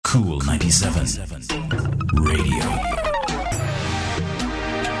Cool 97 Radio.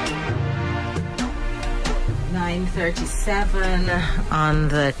 9:37 on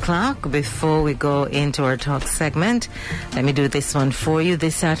the clock. Before we go into our talk segment, let me do this one for you.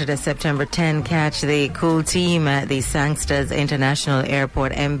 This Saturday, September 10, catch the Cool team at the Sangsters International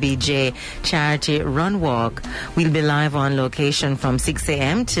Airport MBJ Charity Run Walk. We'll be live on location from 6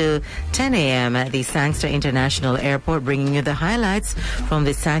 a.m. to 10 a.m. at the Sangster International Airport, bringing you the highlights from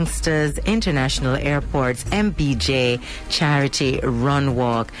the Sangsters International Airport's MBJ Charity Run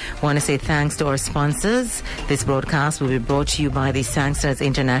Walk. Want to say thanks to our sponsors. This broadcast will be brought to you by the Sangsters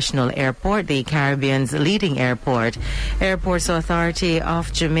International Airport, the Caribbean's leading airport. Airports Authority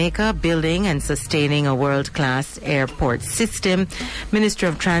of Jamaica, building and sustaining a world-class airport system. Ministry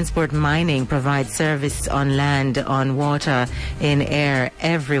of Transport Mining provides service on land, on water, in air,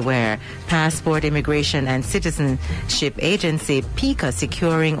 everywhere. Passport, Immigration and Citizenship Agency, PICA,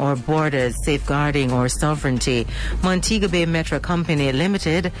 securing our borders, safeguarding our sovereignty. Montego Bay Metro Company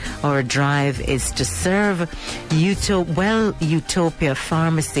Limited, our drive is to serve. Utopia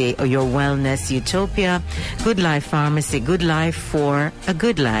Pharmacy, or your wellness utopia. Good Life Pharmacy, good life for a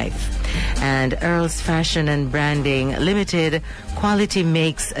good life. And Earl's Fashion and Branding Limited, quality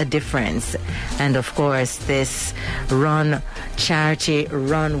makes a difference. And of course, this charity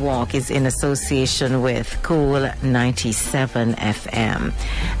run walk is in association with Cool 97 FM.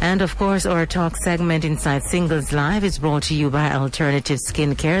 And of course, our talk segment Inside Singles Live is brought to you by Alternative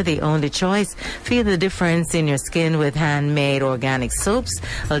Skincare, the only choice. Feel the difference in your skin with handmade organic soaps.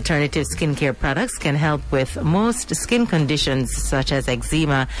 Alternative skincare products can help with most skin conditions such as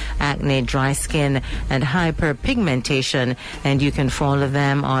eczema, acne, dry skin, and hyperpigmentation. And you can follow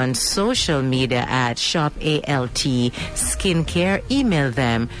them on social media at Shop ALT Skincare. Email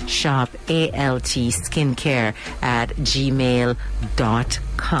them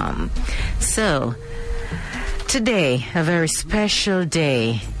shopaltskincare@gmail.com. So, today, a very special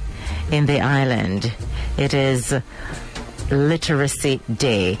day in the island. It is Literacy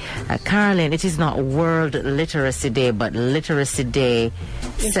Day. Caroline, it is not World Literacy Day, but Literacy Day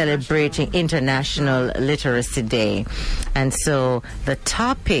celebrating International Literacy Day. And so the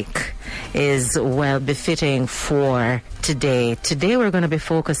topic is well befitting for today. Today we're going to be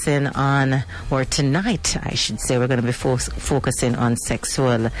focusing on, or tonight I should say, we're going to be focusing on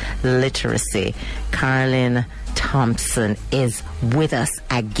sexual literacy. Caroline Thompson is with us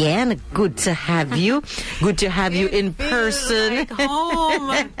again. Good to have you. Good to have you in person. Like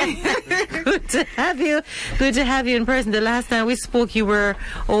home. Good to have you. Good to have you in person. The last time we spoke, you were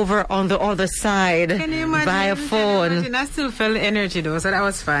over on the other side. Can you imagine? By a phone. I still felt the energy though, so that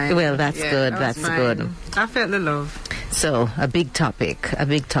was fine. Well, that's good. That's good. I felt the love. So, a big topic,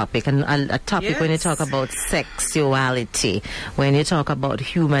 and a topic yes. When you talk about sexuality, when you talk about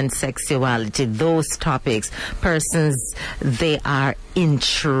human sexuality, those topics, persons, they are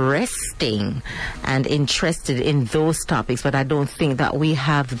interested in those topics, but I don't think that we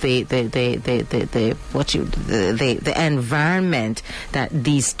have the environment that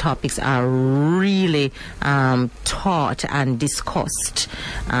these topics are really taught and discussed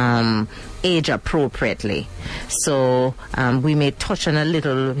age appropriately. So we may touch on a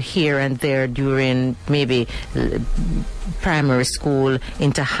little here and there during maybe primary school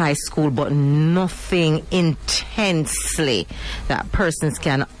into high school, but nothing intensely that persons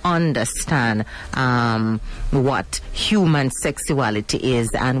can understand what human sexuality is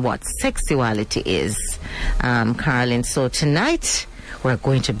and what sexuality is. Caroline, so tonight we're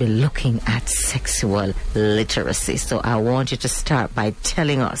going to be looking at sexual literacy. So I want you to start by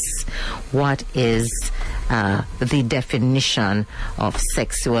telling us what is the definition of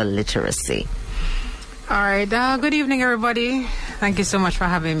sexual literacy. All right. Good evening, everybody. Thank you so much for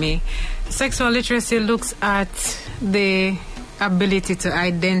having me. Sexual literacy looks at the ability to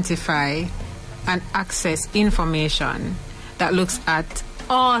identify and access information that looks at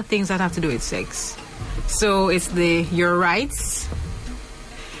all things that have to do with sex. So it's your rights,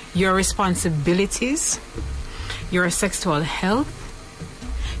 your responsibilities, your sexual health,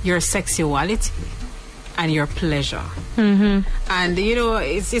 your sexuality, and your pleasure. Mm-hmm. And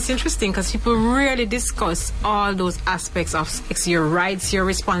it's interesting because people really discuss all those aspects of sex, your rights, your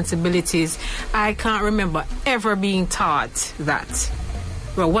responsibilities. I can't remember ever being taught that.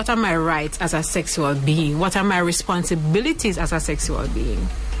 Well, what are my rights as a sexual being? What are my responsibilities as a sexual being?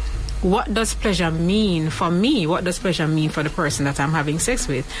 What does pleasure mean for me? What does pleasure mean for the person that I'm having sex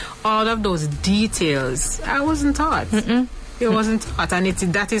with? All of those details, I wasn't taught. Mm-mm. It wasn't taught, and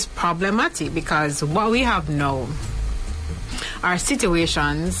that is problematic because what we have now are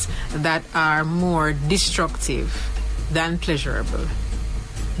situations that are more destructive than pleasurable.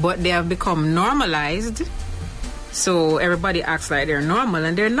 but they have become normalized. So everybody acts like they're normal,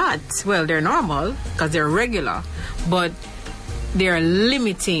 and they're not. Well, they're normal because they're regular, but they're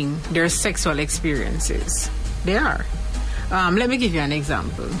limiting their sexual experiences. They are. Let me give you an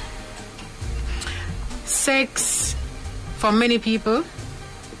example. Sex, for many people,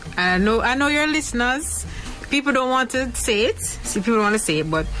 I know your listeners, people don't want to say it. People don't want to say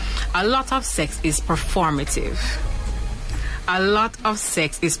it, but a lot of sex is performative. A lot of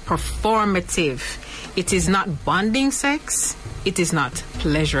sex is performative. It is not bonding sex. It is not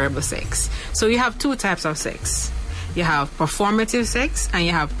pleasurable sex. So you have two types of sex. You have performative sex and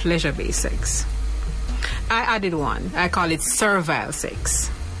you have pleasure-based sex. I added one. I call it servile sex.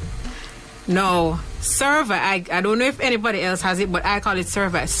 No, servile, I don't know if anybody else has it, but I call it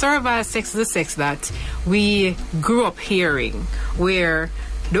servile. Servile sex is the sex that we grew up hearing, where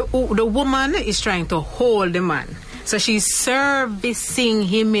the woman is trying to hold the man. So she's servicing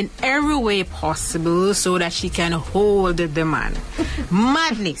him in every way possible so that she can hold the man.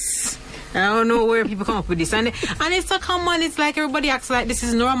 Madness. I don't know where people come up with this. And it's so common. It's like everybody acts like this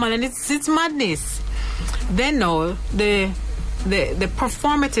is normal, and it's madness. Then no, the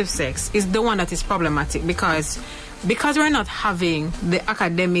performative sex is the one that is problematic because we're not having the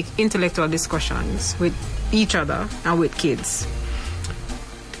academic intellectual discussions with each other and with kids.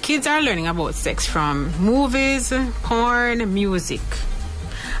 Kids are learning about sex from movies, porn, music.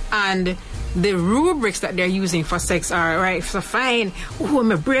 And the rubrics that they're using for sex are, right, so fine, oh,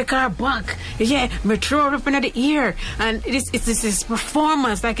 me break her back, yeah, me throw her up in the ear. And it's this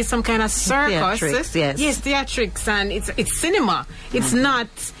performance, like it's some kind of circus. Theatrics, yes. Yes, theatrics, and it's cinema. It's not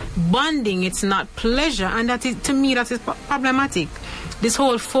bonding, it's not pleasure, and that is, to me, that is problematic. This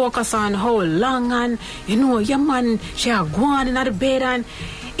whole focus on how long and, your man, she are going in the bed, and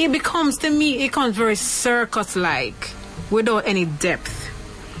it becomes, to me, it becomes very circus-like, without any depth.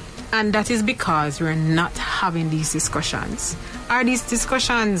 And that is because we're not having these discussions. Are these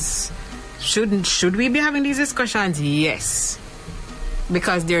discussions, should we be having these discussions? Yes.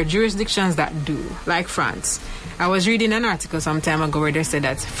 Because there are jurisdictions that do, like France. I was reading an article some time ago where they said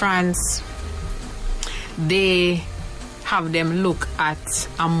that France, they have them look at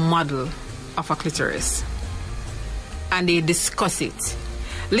a model of a clitoris. And they discuss it.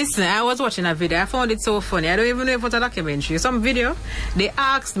 Listen, I was watching a video. I found it so funny. I don't even know if it was a documentary. Some video, they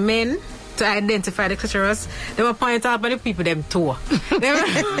asked men to identify the clitoris. They were pointing out by the people them too. They were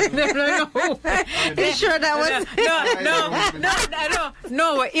You sure that was?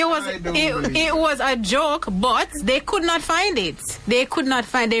 No. It was a joke, but they could not find it. They could not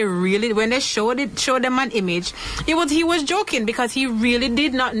find it really. When they showed them an image, he was joking because he really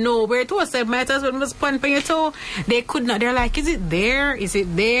did not know where it was. So my husband was pointing your toe. They could not. They're like, is it there? Is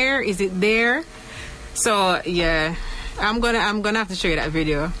it there? Is it there? So yeah. I'm gonna have to show you that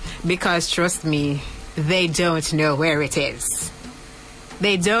video because trust me, they don't know where it is.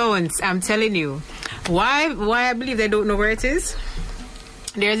 They don't. I'm telling you. Why I believe they don't know where it is?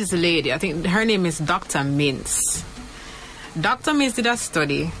 There's this lady, I think her name is Dr. Mintz. Dr. Mintz did a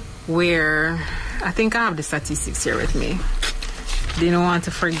study where, I think I have the statistics here with me. Didn't want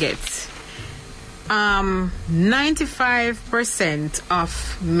to forget. 95%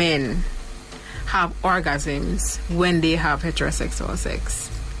 of men have orgasms when they have heterosexual sex,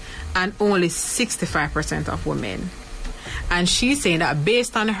 and only 65% of women. And she's saying that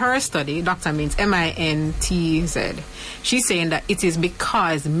based on her study, Dr. Mintz, M-I-N-T-Z, she's saying that it is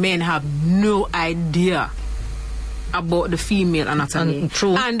because men have no idea about the female anatomy.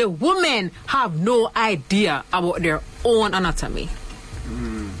 True. And the women have no idea about their own anatomy.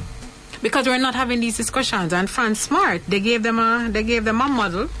 Because we're not having these discussions. And France smart. They gave them a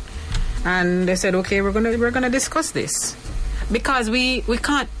model. And they said, okay, we're gonna discuss this. Because we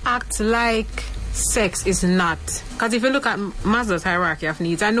can't act like sex is not. Because if you look at Maslow's hierarchy of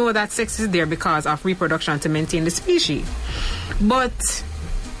needs, I know that sex is there because of reproduction to maintain the species. But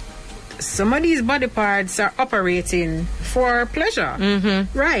some of these body parts are operating for pleasure.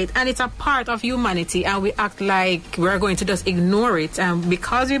 Mm-hmm. Right. And it's a part of humanity, and we act like we're going to just ignore it. And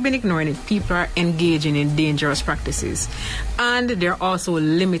because we've been ignoring it, people are engaging in dangerous practices. And they're also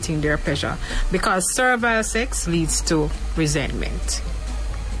limiting their pleasure. Because servile sex leads to resentment.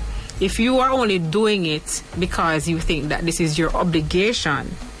 If you are only doing it because you think that this is your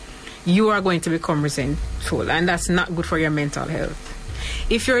obligation, you are going to become resentful. And that's not good for your mental health.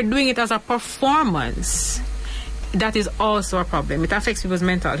 If you're doing it as a performance, that is also a problem. It affects people's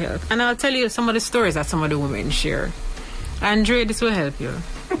mental health. And I'll tell you some of the stories that some of the women share. Andre, this will help you.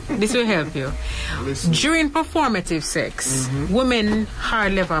 This will help you. During performative sex, women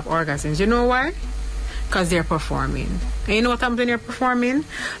hardly ever have orgasms. You know why? because they're performing. And you know what happens when you're performing?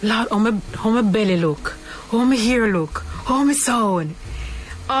 Lord, how my belly look, how my hair look, how my sound.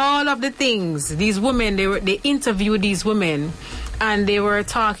 All of the things. These women, they interviewed these women, and they were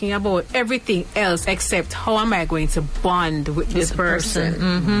talking about everything else except how am I going to bond with this person.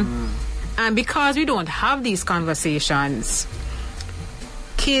 Mm-hmm. And because we don't have these conversations,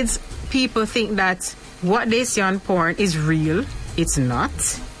 people think that what they see on porn is real. It's not.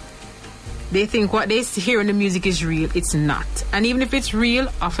 They think what they hear in the music is real. It's not. And even if it's real,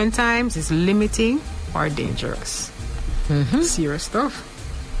 oftentimes it's limiting or dangerous. Mm-hmm. Serious stuff.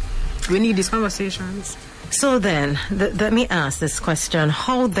 We need these conversations. So then, let me ask this question.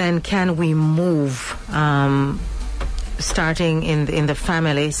 How then can we move, starting in the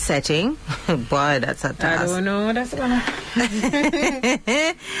family setting? Boy, that's a task. I don't know. That's gonna...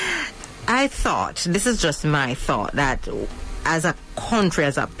 I thought, this is just my thought, that as a country,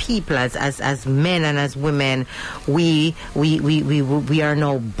 as a people, as men and as women, we are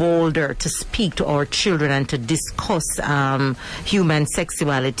now bolder to speak to our children and to discuss human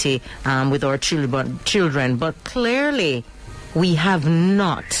sexuality with our children. But clearly, we have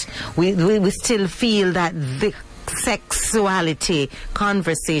not. We still feel that the sexuality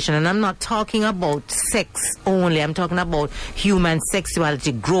conversation, and I'm not talking about sex only, I'm talking about human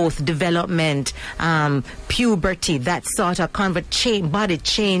sexuality, growth, development, puberty, that sort of body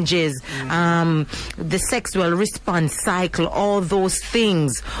changes, the sexual response cycle, all those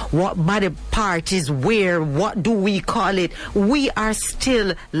things, what body part is where, what do we call it? We are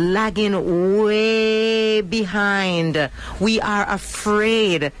still lagging way behind. We are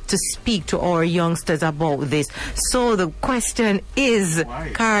afraid to speak to our youngsters about this. So the question is,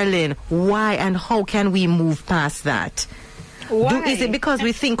 Carlin, why and how can we move past that? Why? Is it because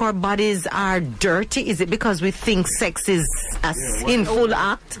we think our bodies are dirty? Is it because we think sex is a sinful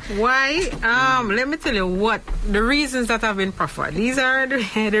act? Why? Let me tell you what the reasons that have been proffered. These are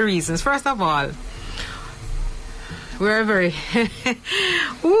the reasons. First of all, we're a very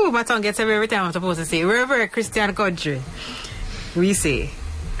my tongue gets heavy every time I'm supposed to say. We're a very Christian country. We say.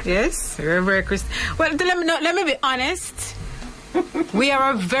 Yes, we're a very Christian. Well, let me be honest. We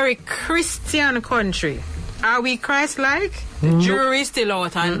are a very Christian country. Are we Christ-like? The jury is still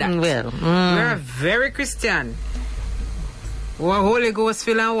out on that. We're very Christian. We're Holy Ghost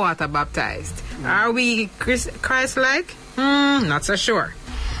filled and water baptized. Are we Christ-like? Not so sure.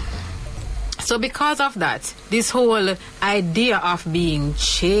 So because of that, this whole idea of being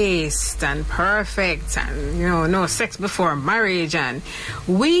chaste and perfect and, no sex before marriage, and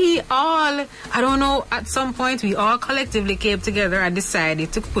we all, I don't know, at some point we all collectively came together and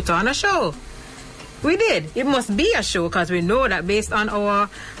decided to put on a show. We did. It must be a show because we know that based on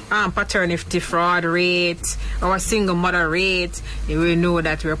our paternity fraud rate, our single mother rate, we know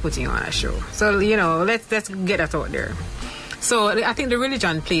that we're putting on a show. So, let's get that out there. So I think the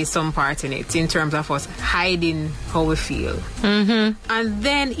religion plays some part in it in terms of us hiding how we feel. Mm-hmm. And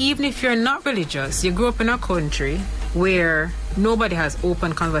then even if you're not religious, you grew up in a country where nobody has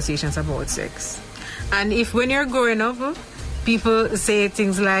open conversations about sex. And if when you're growing up, people say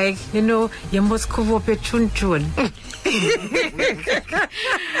things like, you must cover up your chun-chun.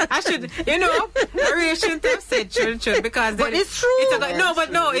 I shouldn't have said chun-chun because... But it's true. But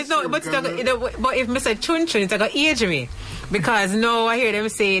if I say chun-chun, it's like age me. Because I hear them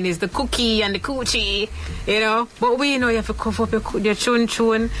saying is the cookie and the coochie, But we you have to cover up your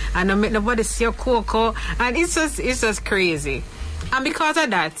chun-chun and don't make nobody see your cocoa. And it's just crazy. And because of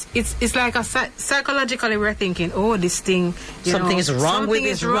that, it's like psychologically we're thinking, this thing, something is wrong with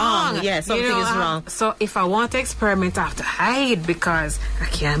it. Wrong. Yeah, something is wrong. So if I want to experiment, I have to hide because I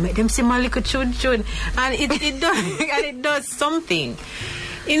can't make them see my little chun-chun. And it does, and it does something.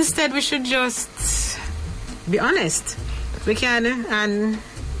 Instead, we should just be honest. We can, and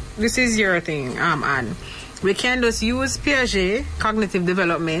this is your thing, Anne. We can just use Piaget, cognitive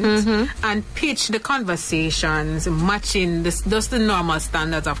development, and pitch the conversations matching just the normal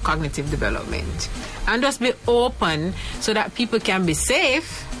standards of cognitive development. And just be open so that people can be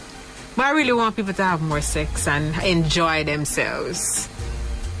safe. But I really want people to have more sex and enjoy themselves.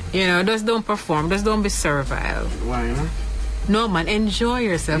 Just don't perform, just don't be servile. Why not? No, man, enjoy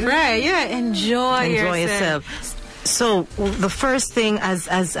yourself. Yeah. Right, yeah, enjoy yourself. So the first thing as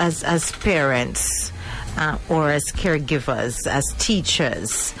parents or as caregivers, as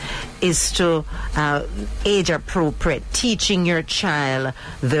teachers, is to age appropriate, teaching your child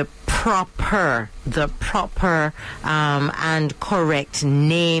the proper and correct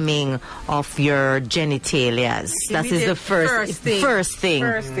naming of your genitalias. That is the first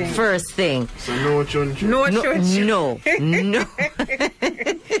thing. So no chun-chun. No.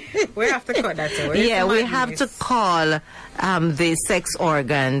 We have to cut that away. Yeah, we have to call the sex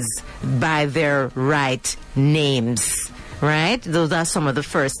organs by their right names. Right? Those are some of the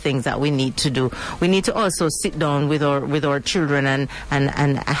first things that we need to do. We need to also sit down with our children and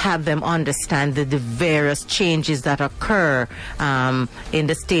have them understand the various changes that occur in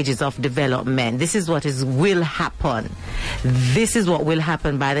the stages of development. This is what will happen. This is what will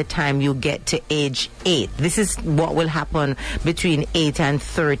happen by the time you get to age 8. This is what will happen between 8 and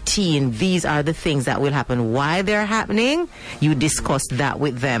 13. These are the things that will happen. Why they're happening, you discuss that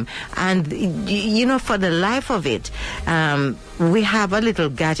with them. And, you know, for the life of it, we have a little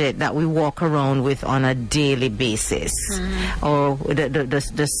gadget that we walk around with on a daily basis, or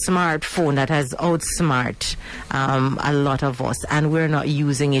the smartphone that has outsmart a lot of us, and we're not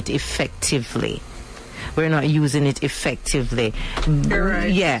using it effectively. We're not using it effectively. You're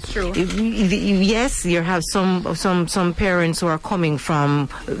right. Yeah. It's true. Yes, you have some parents who are coming from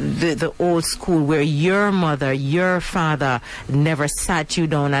the old school where your mother, your father never sat you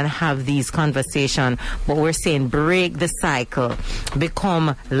down and have these conversations. But we're saying break the cycle.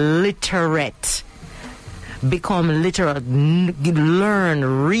 Become literate.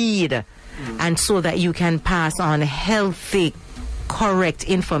 Learn, read, and so that you can pass on healthy, correct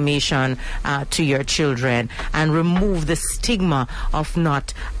information to your children, and remove the stigma of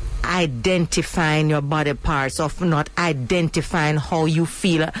not identifying your body parts, of not identifying how you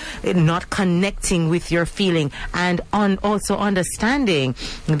feel, not connecting with your feeling, and also understanding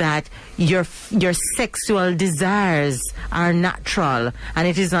that your sexual desires are natural, and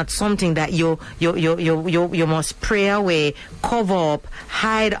it is not something that you must pray away, cover up,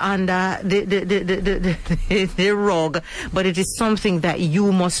 hide under the rug, but it is something that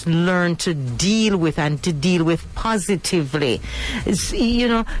you must learn to deal with, and to deal with positively.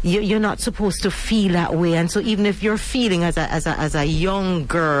 You're not supposed to feel that way, and so even if you're feeling as a young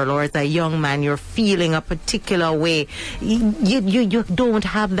girl or as a young man, you're feeling a particular way, you don't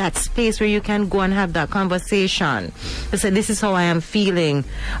have that space where you can go and have that conversation. I said, this is how I am feeling.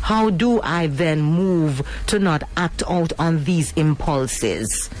 How do I then move to not act out on these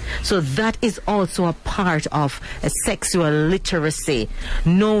impulses? So that is also a part of a sexual literacy,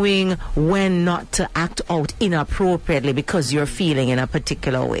 knowing when not to act out inappropriately because you're feeling in a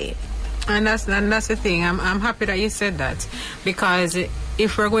particular way. And that's the thing. I'm happy that you said that, because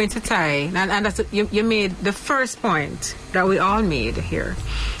if we're going to tie, and that's you made the first point that we all made here,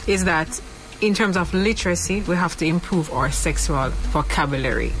 is that in terms of literacy, we have to improve our sexual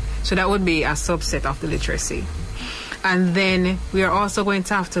vocabulary. So that would be a subset of the literacy. And then we are also going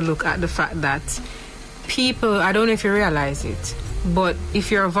to have to look at the fact that people, I don't know if you realize it, but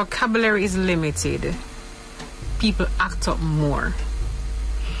if your vocabulary is limited, people act up more.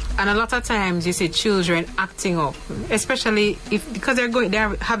 And a lot of times you see children acting up, especially because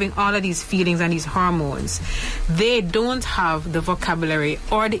they're having all of these feelings and these hormones. They don't have the vocabulary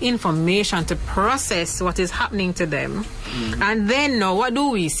or the information to process what is happening to them. And then now, what do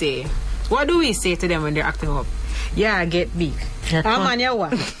we say? What do we say to them when they're acting up? Yeah, get big. Man, yeah,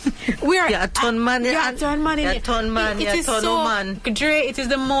 what? We are a ton man. Yeah, a ton man. A ton man. It is so, Dre, it is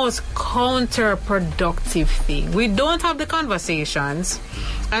the most counterproductive thing. We don't have the conversations,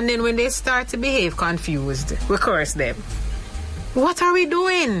 and then when they start to behave confused, we curse them. What are we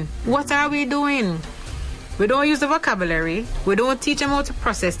doing? What are we doing? We don't use the vocabulary. We don't teach them how to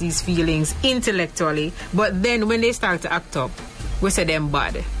process these feelings intellectually. But then when they start to act up, we say them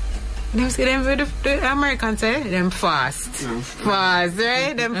bad. The Americans say them fast. Fast,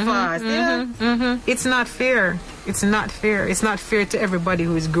 right? Them fast. Yeah. It's not fair. It's not fair. It's not fair to everybody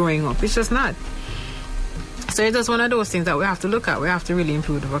who is growing up. It's just not. So it's just one of those things that we have to look at. We have to really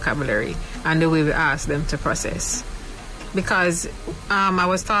improve the vocabulary and the way we ask them to process. Because I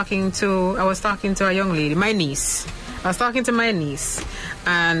was talking to a young lady, my niece. I was talking to my niece,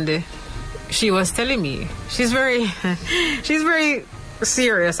 and she was telling me she's very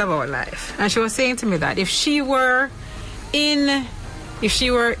serious about life, and she was saying to me that if she were in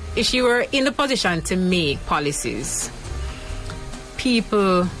the position to make policies,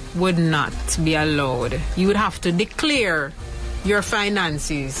 people would not be allowed. You would have to declare your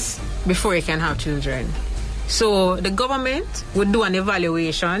finances before you can have children. So the government would do an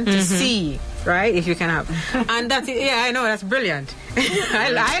evaluation to see, right, if you can have. And that, yeah, I know, that's brilliant.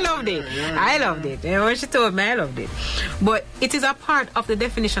 I loved it. I loved it. And when she told me, I loved it. But it is a part of the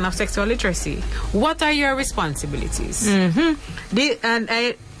definition of sexual literacy. What are your responsibilities? And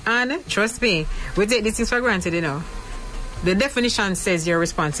trust me, we take these things for granted, you know. The definition says your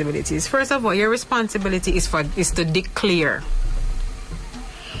responsibilities. First of all, your responsibility is to declare.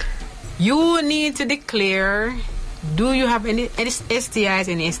 You need to declare Do you have any STIs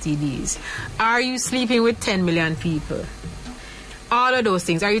and STDs? Are you sleeping with 10 million people? All of those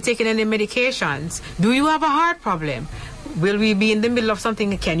things. Are you taking any medications? Do you have a heart problem? Will we be in the middle of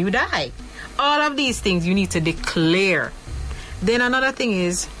something? Can you die? All of these things you need to declare. Then another thing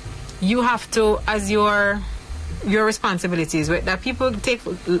is, you have to, as your responsibilities that people take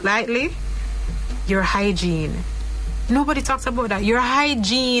lightly, your hygiene. Nobody talks about that. Your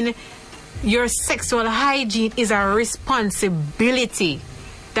hygiene, your sexual hygiene is a responsibility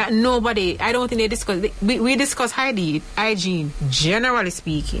that nobody, I don't think they discuss. We discuss hygiene, generally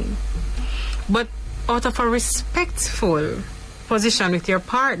speaking. But out of a respectful position with your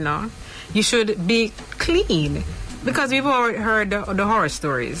partner, you should be clean. Because we've already heard the horror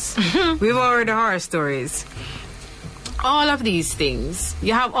stories. We've already heard the horror stories. All of these things,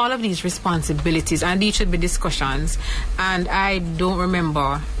 you have all of these responsibilities, and these should be discussions. And I don't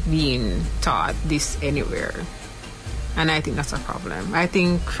remember being taught this anywhere. And I think that's a problem. I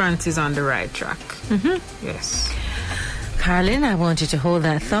think France is on the right track. Yes. Carlin, I want you to hold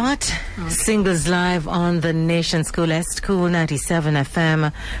that thought. Okay. Singles live on the Nation School Est Cool 97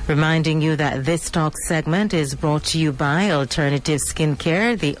 FM, reminding you that this talk segment is brought to you by Alternative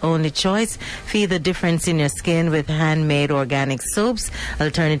Skincare, the only choice. Feel the difference in your skin with handmade organic soaps.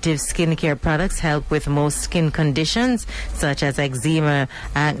 Alternative Skincare products help with most skin conditions such as eczema,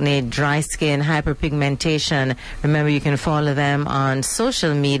 acne, dry skin, hyperpigmentation. Remember, you can follow them on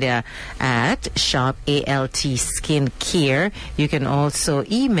social media at Shop ALT Skincare. You can also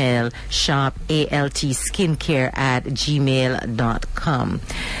email shopaLTskincare@gmail.com.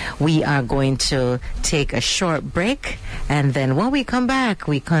 We are going to take a short break, and then when we come back,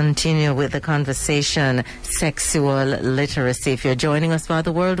 we continue with the conversation, sexual literacy. If you're joining us via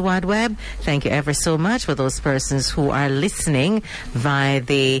the World Wide Web, thank you ever so much. For those persons who are listening via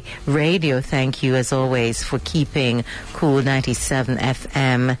the radio, thank you as always for keeping Cool 97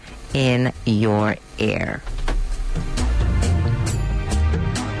 FM in your ear.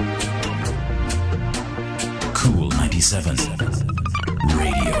 Cool 97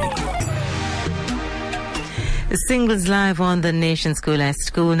 Radio. Singles live on the Nation School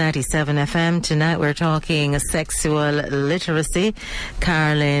Est Cool 97 FM. Tonight we're talking sexual literacy.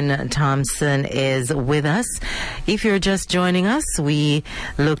 Carlin Thompson is with us. If you're just joining us, we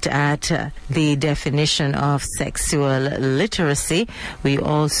looked at the definition of sexual literacy. We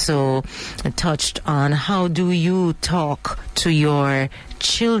also touched on how do you talk to your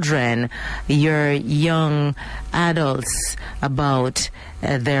children, your young adults, about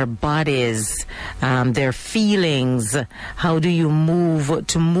their bodies, their feelings. How do you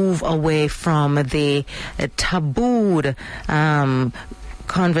move away from the tabooed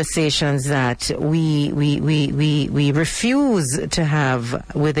conversations that we refuse to have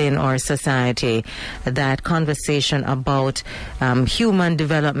within our society? That conversation about human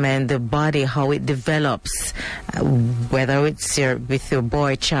development, the body, how it develops, whether it's with your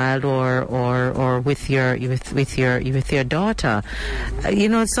boy child or with your daughter. You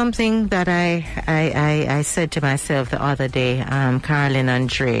know, something that I said to myself the other day, Carlin and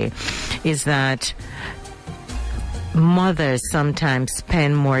Dre, is that mothers sometimes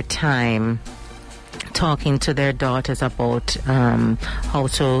spend more time talking to their daughters about how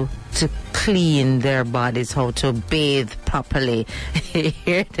to clean their bodies, how to bathe properly.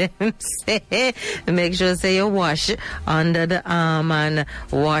 Hear them say, make sure you wash under the arm and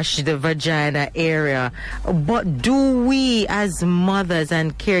wash the vagina area. But do we as mothers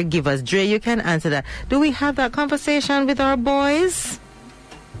and caregivers, Dre, you can answer that, do we have that conversation with our boys?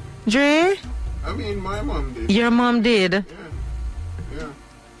 Dre? I mean, my mom did. Your mom did? Yeah.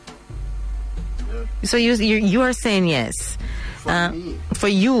 So you are saying yes. For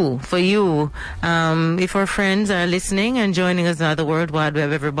you. If our friends are listening and joining us on the World Wide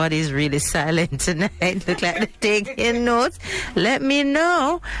Web, everybody's really silent tonight. Look like they're taking notes. Let me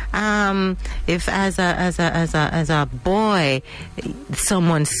know if, as a boy,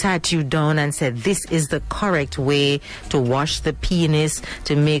 someone sat you down and said, "This is the correct way to wash the penis,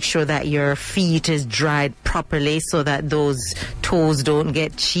 to make sure that your feet is dried properly, so that those toes don't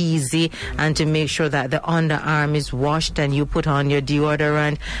get cheesy, and to make sure that the underarm is washed and you put on your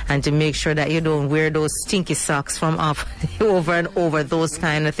deodorant, and to make sure that you don't wear those stinky socks from off over and over, those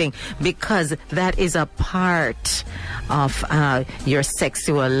kind of things, because that is a part of your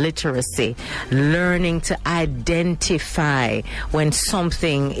sexual literacy. Learning to identify when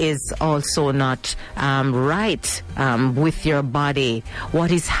something is also not right with your body. What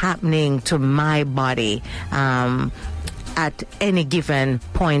is happening to my body? at any given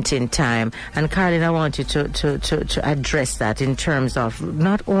point in time. And Caroline, I want you to address that in terms of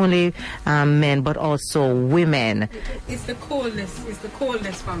not only men but also women. It's the coldness. It's the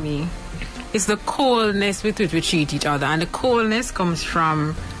coldness for me. It's the coldness with which we treat each other, and the coldness comes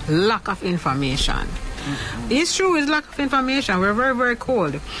from lack of information. Mm-hmm. It's true, it's lack of information. We're very, very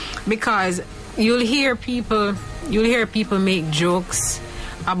cold because you'll hear people make jokes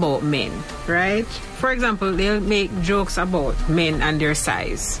about men, right? For example, they'll make jokes about men and their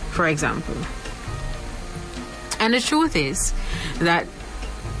size, for example. And the truth is that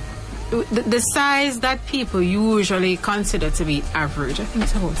the size that people usually consider to be average, I think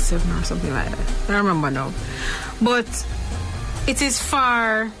it's about 7 or something like that. I don't remember now. But it's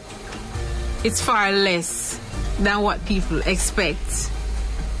far less than what people expect.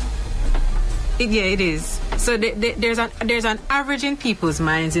 It is. So there's an average in people's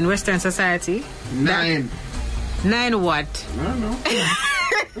minds in Western society. 9. 9 what? I don't know.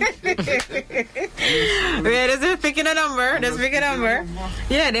 Wait, just picking a number. Just pick a number.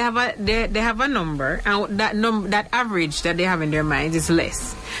 Yeah, they have a number, and that average that they have in their minds is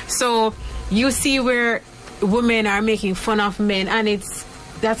less. So you see where women are making fun of men, and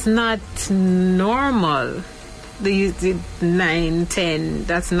that's not normal. The 9, 10,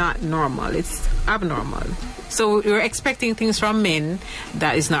 that's not normal. It's abnormal. So you're expecting things from men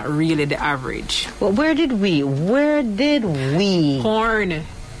that is not really the average. Well, where did we?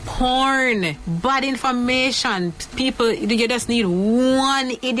 Porn, bad information. People, you just need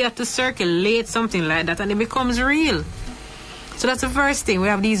one idiot to circulate something like that and it becomes real. So that's the first thing. We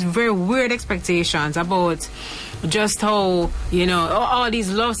have these very weird expectations about just how, all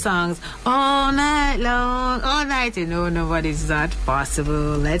these love songs all night long, all night. Nobody's that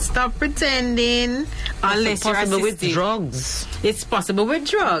possible. Let's stop pretending. Unless you're possible with drugs. It's possible with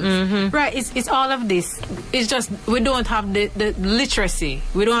drugs. Mm-hmm. Right, it's all of this. It's just we don't have the literacy.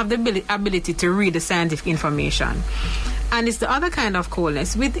 We don't have the ability to read the scientific information. And it's the other kind of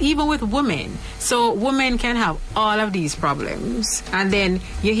coldness, even with women. So women can have all of these problems. And then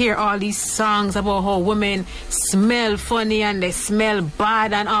you hear all these songs about how women smell funny and they smell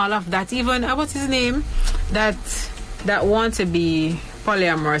bad and all of that. Even, what's his name? That want to be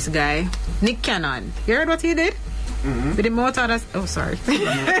polyamorous guy, Nick Cannon. You heard what he did? Mm-hmm. With the motor that's... Oh, sorry. You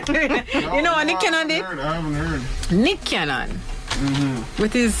know what Nick Cannon did? I haven't heard. Nick Cannon. Mm-hmm.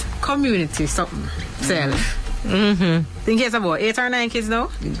 With his community something. Self. Mm-hmm. I think he has about 8 or 9 kids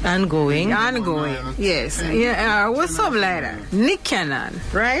now. Ongoing. Yes. Yeah. What's something like that? Nick Cannon,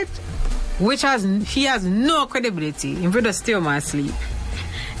 right? He has no credibility. He would just steal my sleep.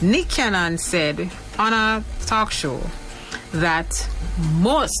 Nick Cannon said on a talk show that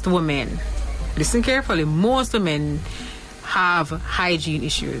most women, listen carefully, most women have hygiene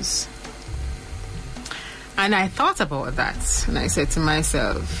issues. And I thought about that and I said to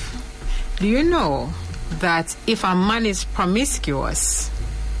myself, do you know that if a man is promiscuous,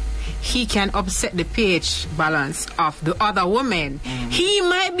 he can upset the pH balance of the other woman. Mm-hmm. He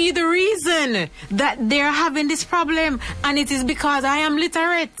might be the reason that they're having this problem, and it is because I am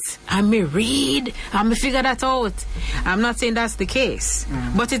literate. I may read, I may figure that out. I'm not saying that's the case,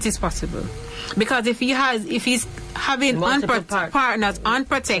 but it is possible. Because if he's having partners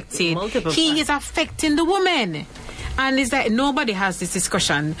unprotected, he is affecting the woman. And it's like nobody has this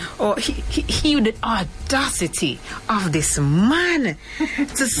discussion, or he the audacity of this man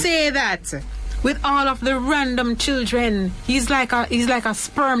to say that with all of the random children, he's like a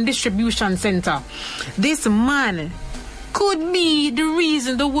sperm distribution center. This man could be the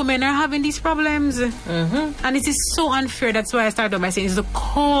reason the women are having these problems. Mm-hmm. And it is so unfair. That's why I started by saying it's the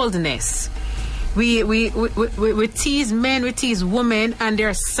coldness. We tease men, we tease women, and there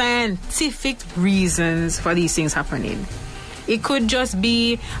are scientific reasons for these things happening. It could just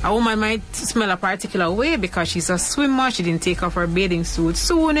be a woman might smell a particular way because she's a swimmer, she didn't take off her bathing suit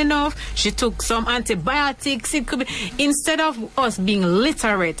soon enough, she took some antibiotics. It could be, instead of us being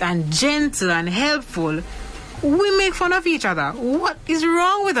literate and gentle and helpful, we make fun of each other. What is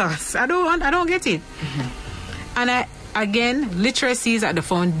wrong with us? I don't get it. Mm-hmm. And again, literacy is at the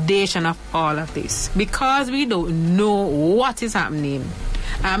foundation of all of this. Because we don't know what is happening,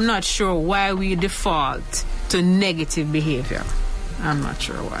 I'm not sure why we default to negative behavior. I'm not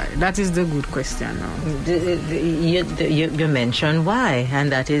sure why. That is the good question now. You mentioned why,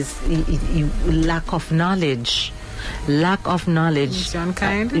 and that is lack of knowledge. Lack of knowledge.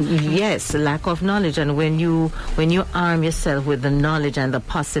 Yes, lack of knowledge. And when you arm yourself with the knowledge and the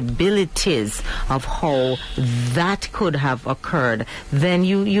possibilities of how that could have occurred, then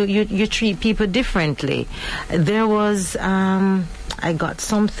you treat people differently. There was I got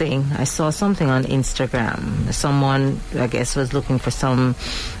something. I saw something on Instagram. Someone, I guess, was looking for some.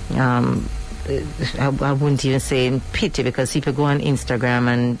 I wouldn't even say pity, because people go on Instagram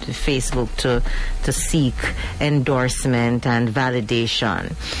and Facebook to seek endorsement and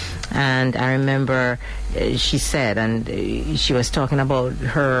validation. And I remember she said, and she was talking about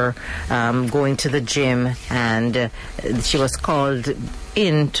her going to the gym, and she was called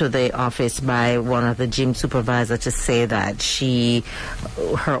into the office by one of the gym supervisors to say that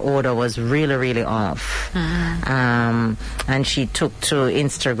her order was really, really off. And she took to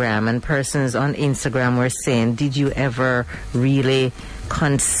Instagram, and persons on Instagram were saying, did you ever really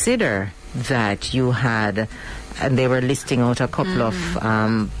consider that you had, and they were listing out a couple of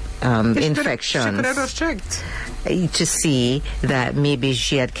infections. She could have just checked. To see that maybe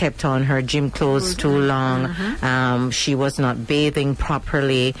she had kept on her gym clothes too long. She was not bathing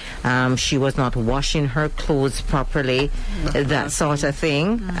properly. She was not washing her clothes properly. That sort of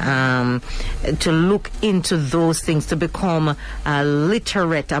thing. To look into those things, to become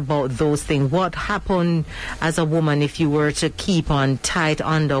literate about those things. What happened as a woman if you were to keep on tight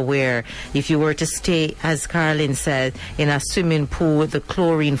underwear? If you were to stay, as Carlin said, in a swimming pool with the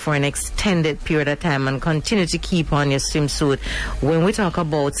chlorine for an extended period of time and continue to keep on your swimsuit. When we talk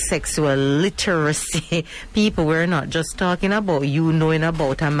about sexual literacy, people, we're not just talking about you knowing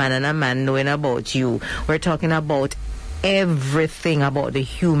about a man and a man knowing about you. We're talking about everything about the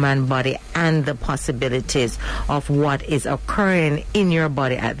human body and the possibilities of what is occurring in your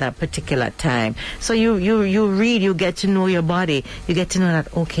body at that particular time. So you read, you get to know your body. You get to know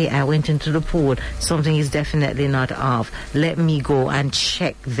that, okay, I went into the pool, something is definitely not off. Let me go and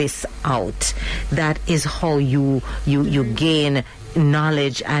check this out. That is how you gain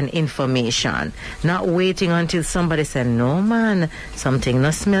knowledge and information, not waiting until somebody said, no man, something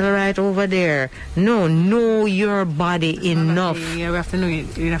not smell right over there. No, know your body enough. Yeah, we have to know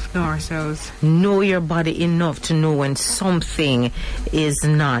it. We have to know ourselves. Know your body enough to know when something is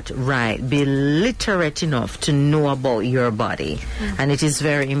not right. Be literate enough to know about your body, and it is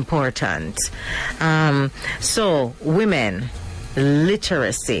very important. So women,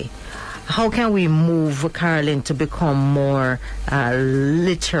 literacy. How can we move, Carolyn, to become more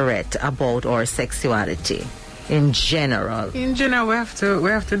literate about our sexuality in general? In general, we have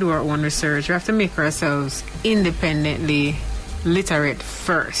to do our own research. We have to make ourselves independently literate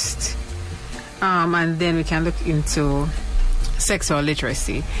first, and then we can look into sexual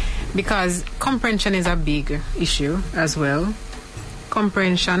literacy, because comprehension is a big issue as well.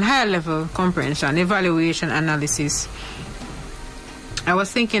 Comprehension, high level comprehension, evaluation, analysis. I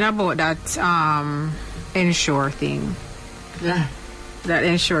was thinking about that Ensure thing. Yeah. That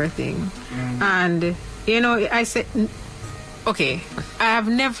Ensure thing. And, I said, okay, I've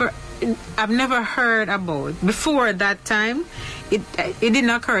never heard about, before that time, it didn't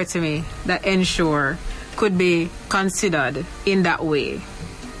occur to me that Ensure could be considered in that way.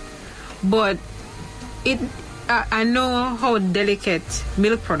 But I know how delicate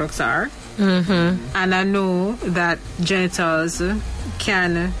milk products are. And I know that genitals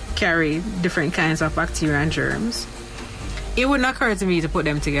can carry different kinds of bacteria and germs. It wouldn't occur to me to put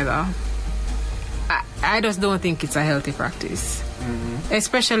them together. I just don't think it's a healthy practice.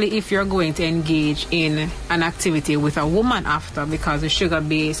 Especially if you're going to engage in an activity with a woman after, because the sugar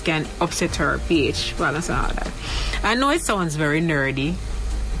base can upset her pH balance and all that. I know it sounds very nerdy.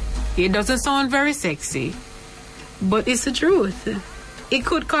 It doesn't sound very sexy. But it's the truth. It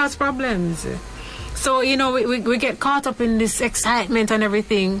could cause problems. So, we get caught up in this excitement and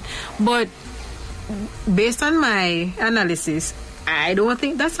everything. But based on my analysis, I don't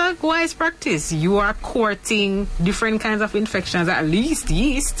think that's a wise practice. You are courting different kinds of infections, at least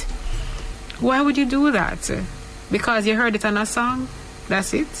yeast. Why would you do that? Because you heard it on a song?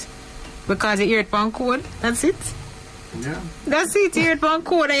 That's it? Because you hear it on code? That's it? Yeah. That's it. You hear it on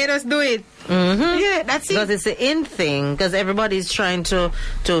code and you just do it. Yeah, that's it. Because it's the in thing. Because everybody's trying to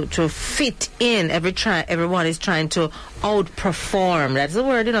fit in. Everyone is trying to outperform. That's the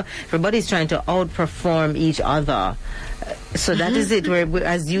word, Everybody's trying to outperform each other. So that is it.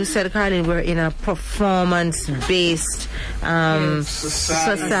 As you said, Carlin, we're in a performance-based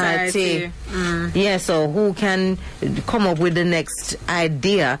society. Yeah, so who can come up with the next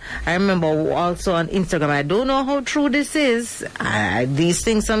idea? I remember also on Instagram, I don't know how true this is. These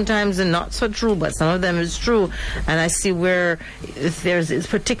things sometimes are not so true, but some of them is true. And I see where there's this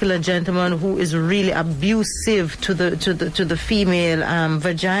particular gentleman who is really abusive to the female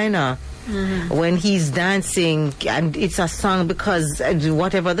vagina. when he's dancing, and it's a song because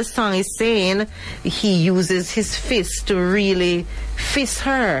whatever the song is saying, he uses his fist to really fist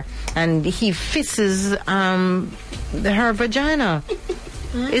her, and he fists her vagina.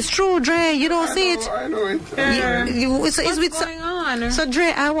 It's true, Dre. You don't see it. I know it. What's going on? So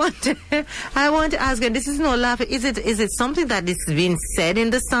Dre, I want to ask you. This is no laughing. Is it something that is being said in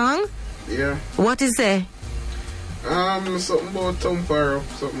the song? Yeah. What is it? Something about Tumparo,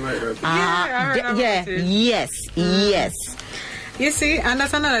 something like that. I heard about it. Yes. You see, and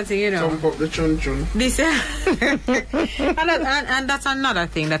that's another thing, you know. Thump up the chun chun. This, and that's another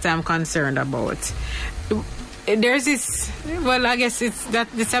thing that I'm concerned about. There's this. Well, I guess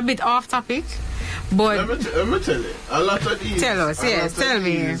it's a bit off topic, but Let me tell you. A lot of these. Tell us, yes. Tell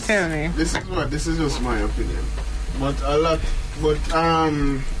me. This is just my opinion. But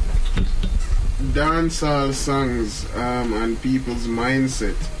dancehall songs and people's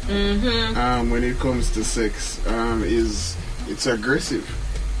mindset when it comes to sex it's aggressive,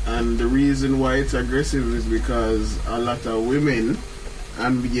 and the reason why it's aggressive is because a lot of women,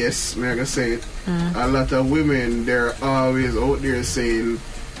 and yes, I'm gonna say it, a lot of women, they're always out there saying,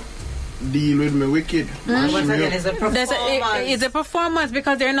 deal with me wicked. Once again, it's a performance. It's a performance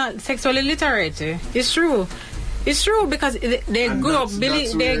because they're not sexually literate. It's true. It's true because they grew up believing.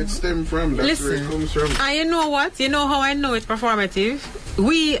 That's where it stems from. That's where it comes from. And you know what? You know how I know it's performative?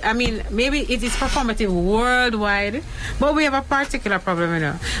 Maybe it is performative worldwide, but we have a particular problem, you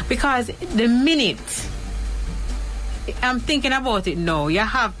know. Because the minute I'm thinking about it now, you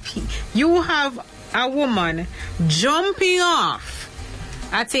have a woman jumping off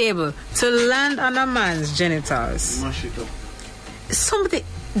a table to land on a man's genitals. Mash it up. Something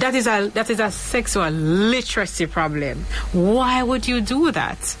that is a sexual literacy problem. Why would you do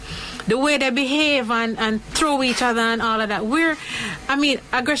that? The way they behave and throw each other and all of that.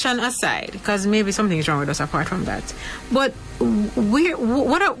 Aggression aside, because maybe something is wrong with us apart from that. But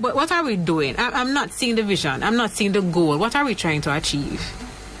what are we doing? I'm not seeing the vision. I'm not seeing the goal. What are we trying to achieve?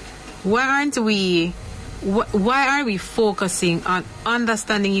 Why are we focusing on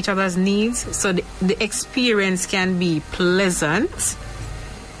understanding each other's needs so the experience can be pleasant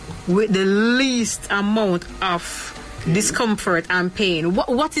with the least amount of discomfort and pain?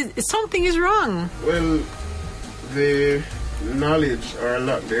 What is something is wrong? Well, the knowledge or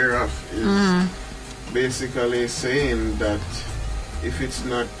lack thereof is basically saying that if it's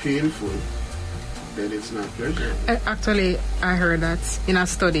not painful, then it's not pleasure. Actually, I heard that in a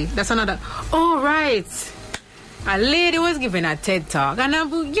study. That's another. Oh, right. A lady was giving a TED talk, and I'm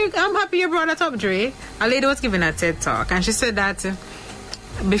happy you brought that up, Dre. A lady was giving a TED talk, and she said that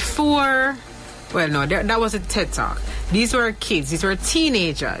before. Well, no, that was a TED talk. These were kids. These were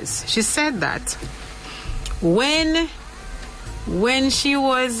teenagers. She said that when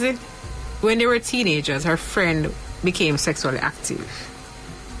they were teenagers, her friend became sexually active.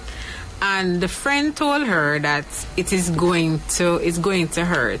 And the friend told her that it's going to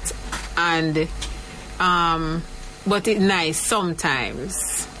hurt, and but it's nice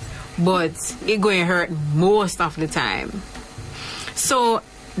sometimes, but it's going to hurt most of the time. So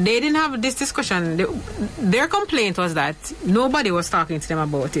they didn't have this discussion. Their complaint was that nobody was talking to them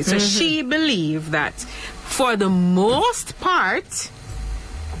about it. So she believed that for the most part,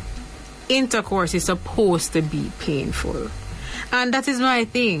 intercourse is supposed to be painful. And that is my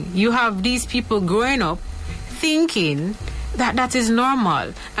thing. You have these people growing up thinking that is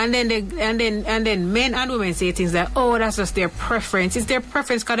normal, and then men and women say things like, "Oh, that's just their preference." It's their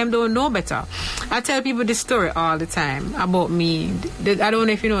preference because them don't know better. I tell people this story all the time about me. I don't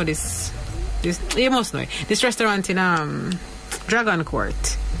know if you know this. You must know it. This restaurant in Dragon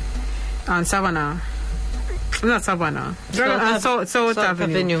Court on Savannah, not Savannah, South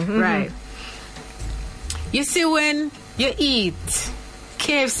Avenue. Right. You see when you eat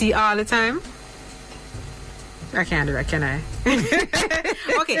KFC all the time. I can't do that, can I?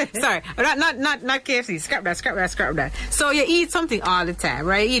 Okay, sorry. Not KFC. Scrap that. So you eat something all the time,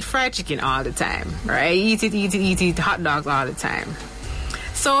 right? You eat fried chicken all the time, right? Eat hot dogs all the time.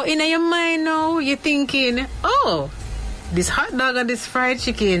 So in your mind now, you're thinking, oh, this hot dog and this fried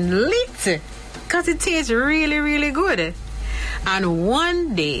chicken lit, because it tastes really, really good. And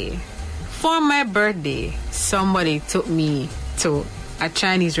one day, for my birthday, somebody took me to a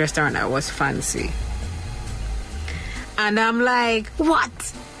Chinese restaurant that was fancy. And I'm like, what?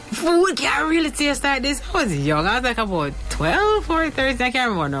 Food can really taste like this? I was young. I was like about 12 or 13. I can't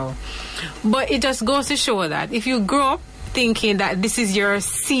remember now. But it just goes to show that if you grow up thinking that this is your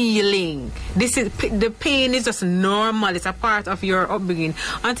ceiling, the pain is just normal, it's a part of your upbringing,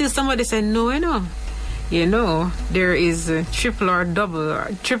 until somebody said, no, there is triple or double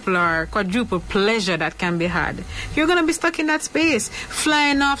or triple or quadruple pleasure that can be had. You're going to be stuck in that space,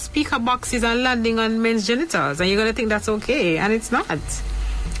 flying off speaker boxes and landing on men's genitals, and you're going to think that's okay, and it's not.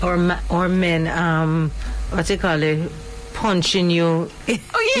 Or men, what do you call it? Punching you.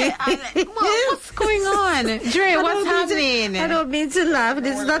 Oh yeah, what's going on, Dre? What's happening? I don't mean to laugh.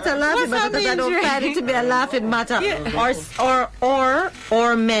 This is not a laughing matter because I don't find it to be a laughing matter. Yeah.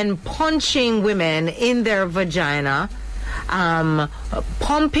 Or men punching women in their vagina,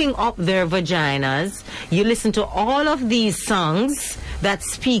 pumping up their vaginas. You listen to all of these songs that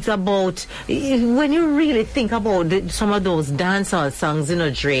speak about, when you really think about some of those dancehall songs,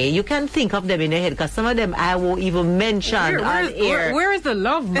 Dre, you can think of them in your head, because some of them I won't even mention on air. Where is the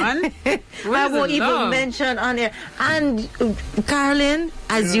love, man? I won't even mention on air. And, Carlin,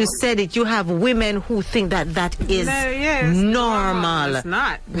 as you said it, you have women who think that is normal. It's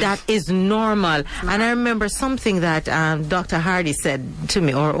not. That is normal. And I remember something that Dr. Hardy said to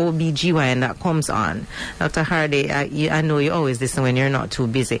me, or OBGYN that comes on. Dr. Hardy, I know you always listen when you're not too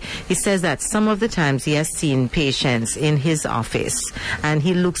busy. He says that some of the times he has seen patients in his office and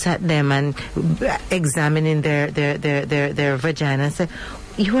he looks at them and examining their vagina and say,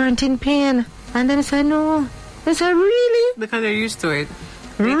 "You aren't in pain?" And then he said, "No." He said, "Really?" Because they're used to it.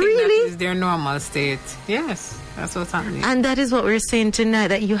 They Really? think that is their normal state. Yes, that's what's happening. And that is what we're saying tonight,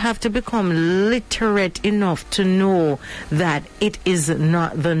 that you have to become literate enough to know that it is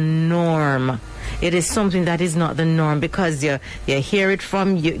not the norm. It is something that is not the norm, because you hear it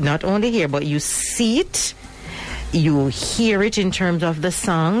from, you not only hear, but you see it. You hear it in terms of the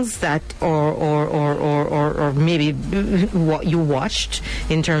songs that, or maybe what you watched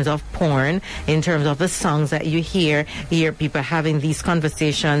in terms of porn, in terms of the songs that you hear people having these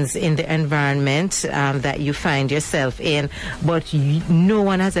conversations in the environment that you find yourself in, but no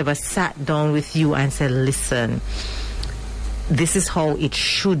one has ever sat down with you and said, "Listen, this is how it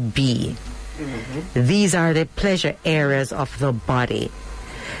should be. Mm-hmm. These are the pleasure areas of the body.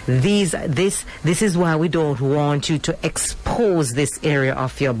 This is why we don't want you to expose this area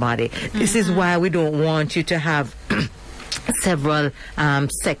of your body. Mm-hmm. This is why we don't want you to have several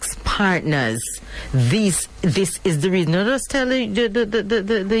sex partners. This is the reason." Not just tell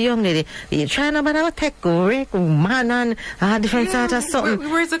the young lady, "You're trying to take man and different sort of something."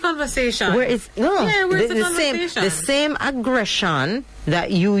 Where's the conversation? Where's the conversation? The same aggression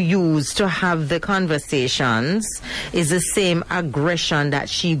that you use to have the conversations is the same aggression that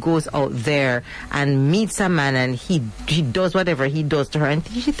she goes out there and meets a man and he does whatever he does to her and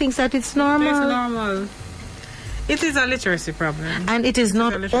she thinks that it's normal. It's normal. It is a literacy problem. And it is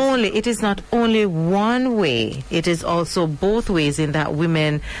not only one way. It is also both ways, in that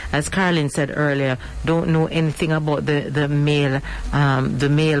women, as Carlin said earlier, don't know anything about the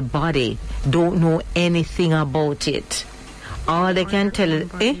male body, don't know anything about it. All they can tell is,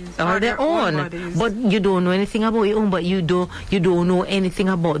 or their own. But you don't know anything about your own, but you don't know anything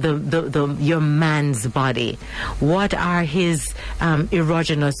about your man's body. What are his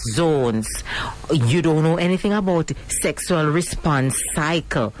erogenous zones? You don't know anything about sexual response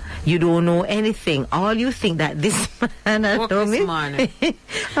cycle. You don't know anything. All you think that this man all the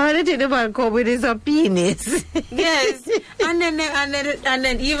thing about come with is a penis. Yes. and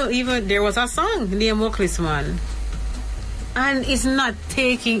then even there was a song named Walkless Man. And it's not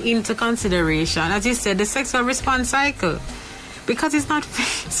taking into consideration, as you said, the sexual response cycle. Because it's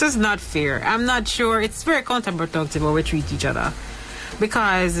just not fair. I'm not sure. It's very counterproductive how we treat each other.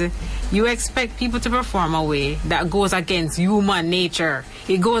 Because you expect people to perform a way that goes against human nature.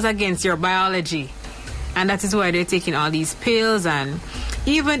 It goes against your biology. And that is why they're taking all these pills and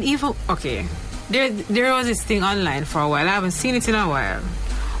even okay. There was this thing online for a while. I haven't seen it in a while.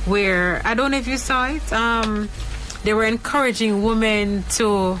 Where, I don't know if you saw it, they were encouraging women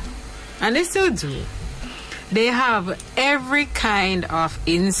to, and they still do, they have every kind of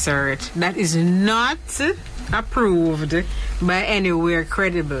insert that is not approved by anywhere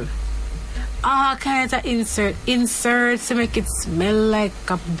credible. All kinds of inserts to make it smell like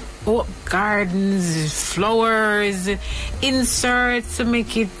gardens, flowers, inserts to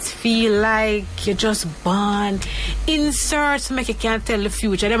make it feel like you're just born, inserts to make you can't tell the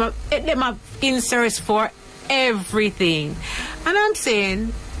future. Them have inserts for everything. And I'm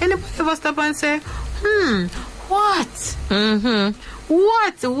saying, anybody ever stop and say, what? Mm-hmm.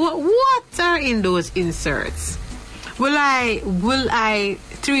 What are in those inserts? Will I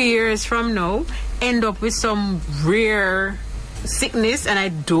 3 years from now end up with some rare sickness and I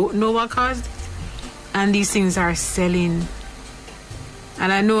don't know what caused it? And these things are selling.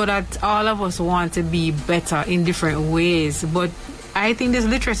 And I know that all of us want to be better in different ways, but I think this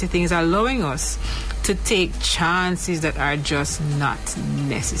literacy thing is allowing us to take chances that are just not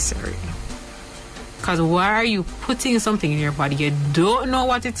necessary. Because why are you putting something in your body? You don't know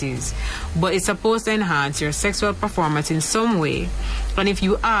what it is, but it's supposed to enhance your sexual performance in some way. And if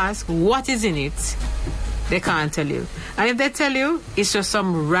you ask what is in it, they can't tell you. And if they tell you, it's just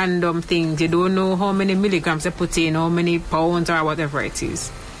some random things. You don't know how many milligrams they put in, how many pounds or whatever it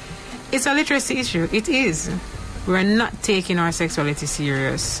is. It's a literacy issue. It is. We're not taking our sexuality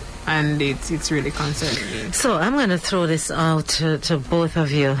serious. And it's really concerning me. So I'm going to throw this out to both of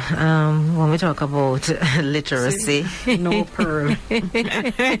you when we talk about literacy. No pearl. We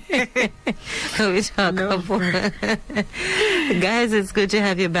talk about guys. It's good to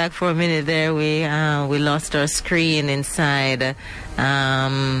have you back for a minute. There, we lost our screen inside the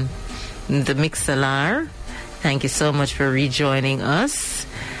Mixlr. Thank you so much for rejoining us.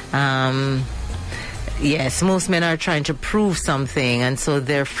 Yes, most men are trying to prove something, and so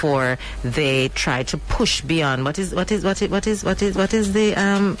therefore they try to push beyond. What is the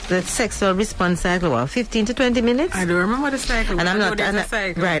sexual response cycle? Well, 15 to 20 minutes. I don't remember the cycle. And I'm not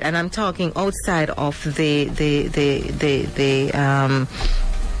cycle. Right, and I'm talking outside of the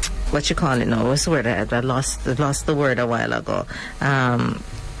what you call it now? What's the word? I lost the word a while ago.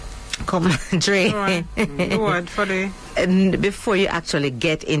 Come on, Dre. The word for the... And before you actually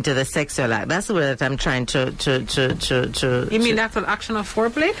get into the sexual act, that's the word that I'm trying to. You mean the actual action of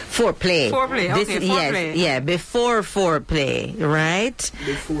foreplay? Foreplay. Foreplay. Okay, foreplay. Yes, yeah, before foreplay, right?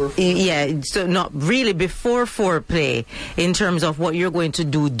 Before foreplay. Yeah, so not really before foreplay in terms of what you're going to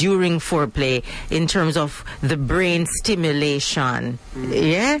do during foreplay in terms of the brain stimulation.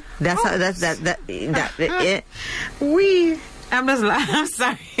 Yeah, that's how that. Yeah. I'm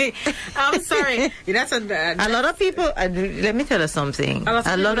sorry. I'm sorry. That's a lot of people. Let me tell you something.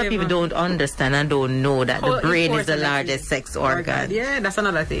 A lot of people don't understand and don't know that the brain is the largest sex organ. Yeah, that's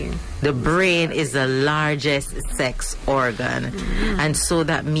another thing. The brain is the largest sex organ, and so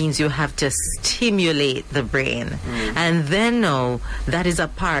that means you have to stimulate the brain, and then that is a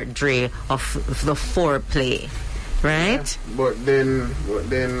part, Dre, of the foreplay. Right? Yeah, but then,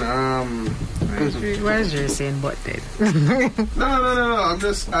 why is you saying but then? No. I'm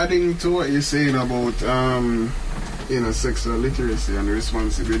just adding to what you're saying about, sexual literacy and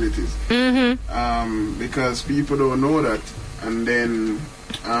responsibilities. Because people don't know that. And then,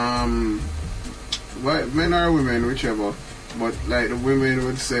 men or women, whichever, but like the women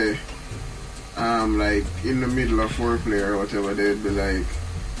would say, like in the middle of foreplay or whatever, they'd be like,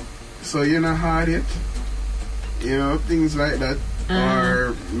 so you're not hard yet? Things like that.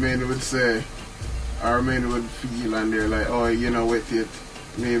 Or men would say, or men would feel, and they're like, oh, wet yet.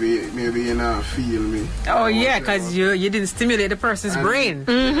 Maybe you not feel me. Oh yeah, because you didn't stimulate the person's brain.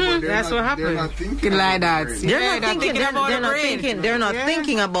 That's what happened. They're not thinking like that. They're not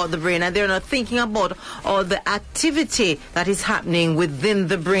thinking about the brain, and they're not thinking about all the activity that is happening within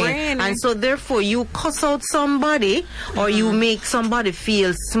the brain. And so therefore you cuss out somebody or you make somebody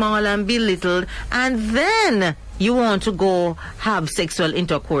feel small and belittled, and then you want to go have sexual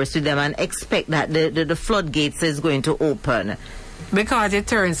intercourse with them and expect that the floodgates is going to open. Because you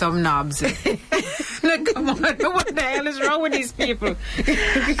turn some knobs. Look, come on, what the hell is wrong with these people?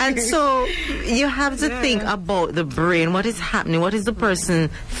 And so you have to think about the brain. What is happening? What is the person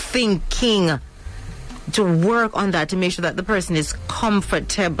thinking? To work on that, to make sure that the person is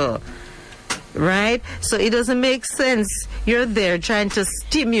comfortable. Right? So it doesn't make sense. You're there trying to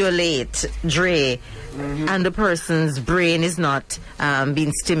stimulate, Dre, and the person's brain is not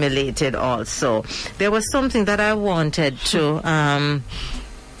being stimulated also. There was something that I wanted to... I'm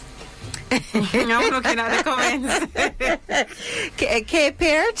looking at the comments.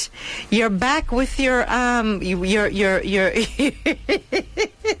 K-Peart, you're back with your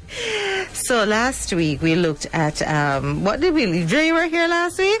So last week we looked at what did we? Dre, you were here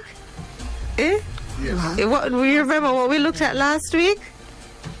last week? Yes. What do you remember what we looked at last week?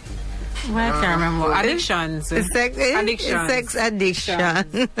 Well, I can't remember. Addictions. Sex addiction.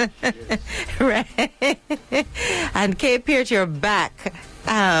 Right. And K-Peart, you're back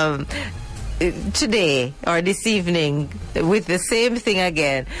today or this evening with the same thing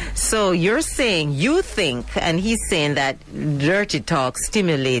again. So you're saying you think, and he's saying that dirty talk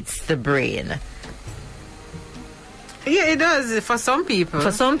stimulates the brain. Yeah, it does for some people.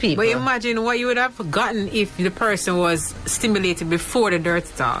 For some people. But imagine what you would have gotten if the person was stimulated before the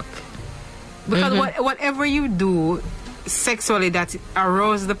dirty talk. Because whatever you do sexually that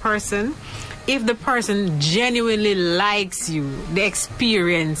arouses the person, if the person genuinely likes you, the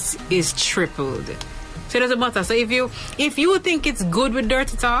experience is tripled. So it doesn't matter. So if you think it's good with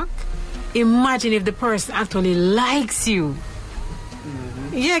dirty talk, imagine if the person actually likes you.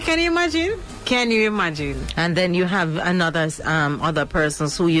 Yeah, can you imagine? Can you imagine? And then you have other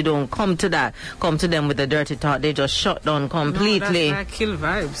persons who you don't come to them with a dirty thought. They just shut down completely. No, that's like kill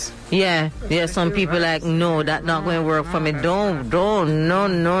vibes. Yeah. Some people like, no, that's not going to work for me. No, go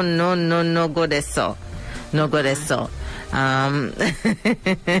there, so. No, go there, so.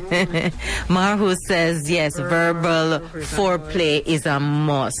 Marhu says, yes, verbal foreplay is a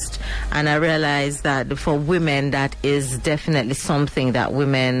must. And I realize that for women, that is definitely something that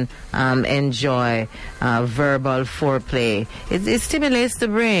women enjoy, verbal foreplay. It stimulates the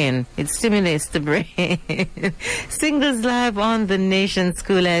brain. Singles Live on the Nation's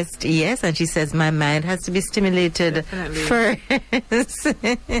Coolest. Yes, and she says, my mind has to be stimulated first.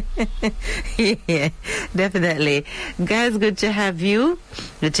 Yeah, definitely. Guys, good to have you.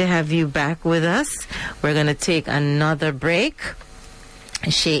 Good to have you back with us. We're going to take another break.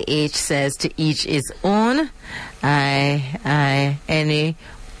 Shay H says, to each his own. Any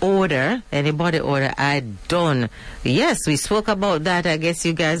body order I done. Yes, we spoke about that. I guess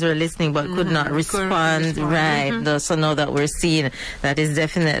you guys were listening but could not respond. Right. So now that we're seeing, that is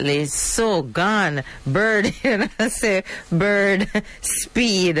definitely so gone. Bird, I say bird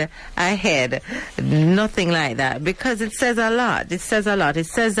speed ahead. Nothing like that, because it says a lot. It says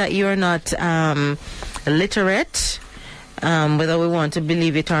that you're not literate. Whether we want to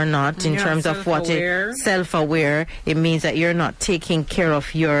believe it or not, in terms of what it self-aware, it means that you're not taking care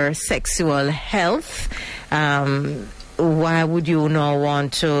of your sexual health. Why would you not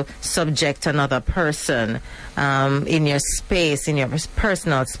want to subject another person in your space, in your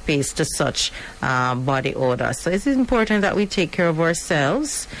personal space, to such body odor? So it is important that we take care of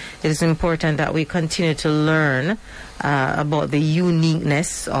ourselves. It is important that we continue to learn about the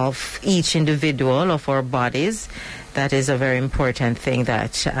uniqueness of each individual, of our bodies. That is a very important thing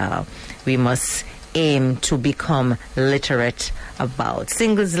that we must aim to become literate about.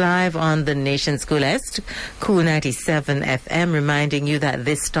 Singles Live on the Nation's Coolest, Cool 97 FM, reminding you that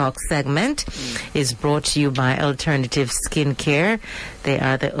this talk segment is brought to you by Alternative Skincare. They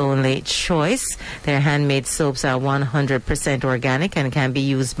are the only choice. Their handmade soaps are 100% organic and can be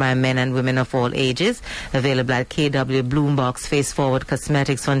used by men and women of all ages. Available at KW, Bloombox, Face Forward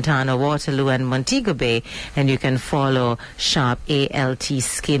Cosmetics, Fontana, Waterloo, and Montego Bay. And you can follow shop ALT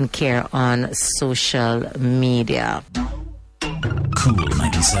Skincare on social media. Cool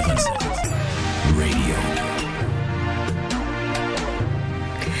 97 Radio.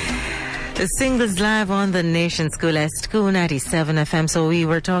 The Singles Live on the Nation's Coolest, Cool 97 FM. So we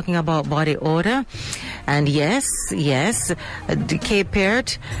were talking about body odor. And yes, the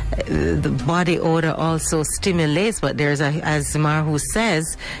K-Paired, the body odor also stimulates, but there's as Marhu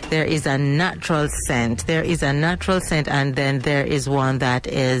says, there is a natural scent. And then there is one that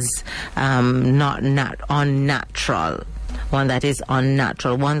is not unnatural. One that is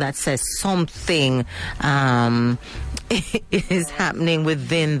unnatural. One that says something is happening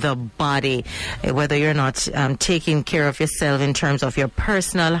within the body, whether you're not taking care of yourself in terms of your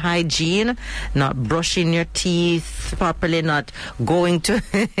personal hygiene, not brushing your teeth properly, not going to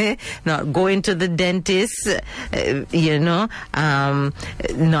the dentist,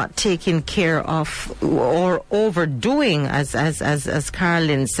 not taking care of, or overdoing, as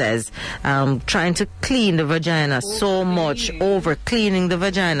Carolyn says, trying to clean the vagina so much, over cleaning the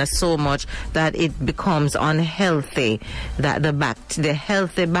vagina so much that it becomes unhealthy, that the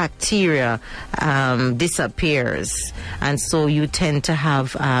healthy bacteria disappears, and so you tend to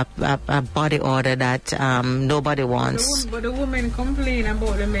have a body odor that nobody wants. But the women complain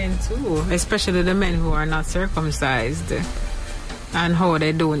about the men too, especially the men who are not circumcised, and how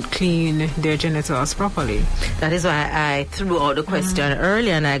they don't clean their genitals properly. That is why I threw out the question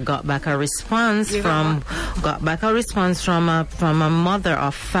earlier, and I got back a response from a mother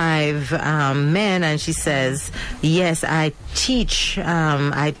of 5 men, and she says, yes, I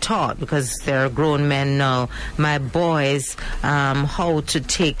taught, because they're grown men now, my boys how to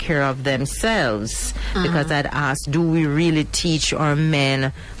take care of themselves, because I'd asked, do we really teach our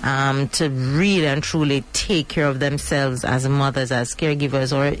men to really and truly take care of themselves as mothers, as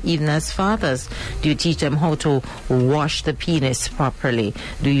caregivers, or even as fathers? Do you teach them how to wash the penis properly?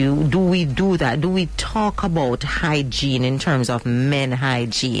 Do we do that? Do we talk about hygiene in terms of men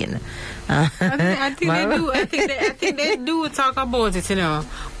hygiene? I think they do. I think they do talk about it,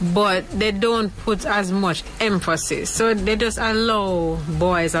 but they don't put as much emphasis. So they just allow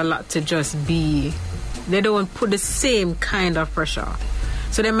boys a lot to just be. They don't put the same kind of pressure.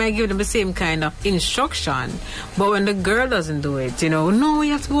 So they might give them the same kind of instruction, but when the girl doesn't do it, no,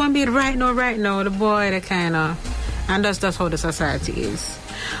 you have to go and be right now, the boy, the kind of, and that's how the society is.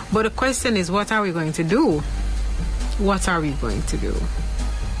 But the question is, what are we going to do? What are we going to do?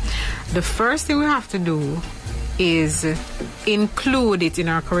 the first thing we have to do is include it in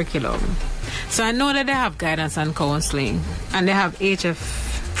our curriculum. So I know that they have guidance and counseling, and they have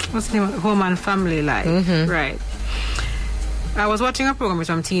HF, what's the name? Home and Family Life, right? I was watching a program with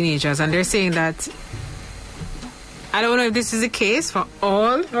some teenagers, and they're saying that, I don't know if this is the case for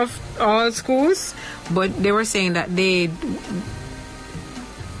all schools, but they were saying that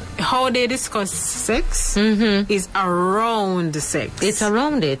how they discuss sex is around the sex. It's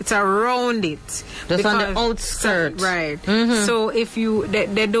around it. It's around it. Just on the outskirts. Right. So if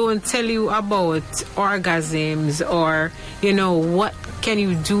they don't tell you about orgasms or, what can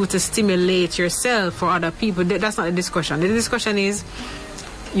you do to stimulate yourself or other people, that's not the discussion. The discussion is,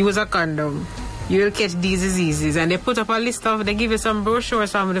 use a condom. You'll catch these diseases, and they put up a list they give you some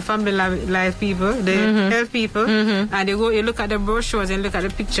brochures from the family life people, the health people, and you look at the brochures and look at the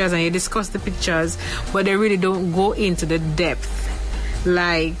pictures and you discuss the pictures, but they really don't go into the depth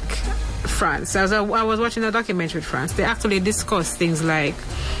like France. I was watching a documentary with France. They actually discuss things like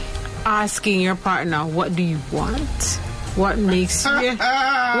asking your partner, what do you want? What makes you... What?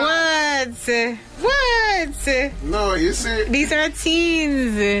 No, you see... These are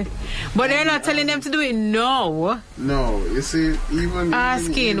teens. But they're not telling them to do it, no. No, you see, even...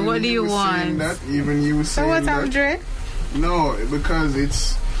 Asking, even what do you want? That, even you saying so what's that... Andre? No, because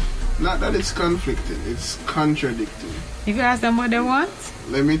it's... Not that it's conflicting, it's contradicting. If you ask them what they want?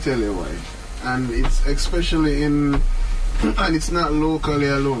 Let me tell you why. And it's especially in... And it's not locally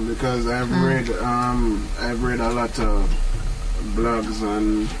alone, because I've read a lot of blogs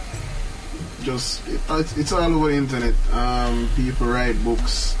and just it's all over the internet. People write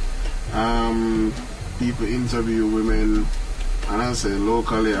books, people interview women, and I say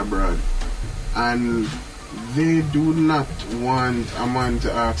locally, abroad, and they do not want a man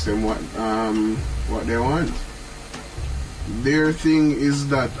to ask them what they want. Their thing is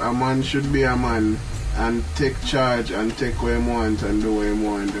that a man should be a man and take charge and take what he want and do what he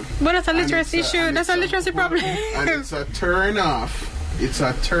want. But that's a literacy issue. That's a literacy problem. And it's a turn off. It's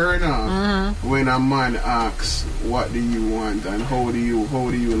a turn off when a man asks, "What do you want and how do you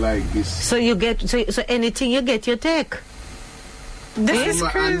like this?" So you get so anything you get, you take. This is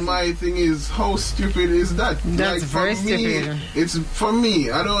crazy. And my thing is, how stupid is that? That's very stupid. It's for me.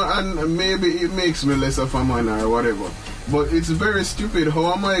 And maybe it makes me less of a man or whatever. But it's very stupid.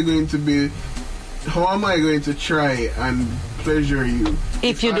 How am I going to try and pleasure you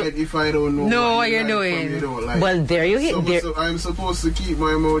if I don't know what you're doing? You don't like. Well, there you hit. So I'm supposed to keep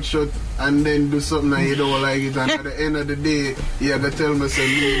my mouth shut and then do something and you don't like it, and at the end of the day, you have to tell me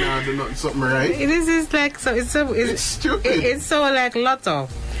something now do not something right. This is like it's stupid. It's so like lotto.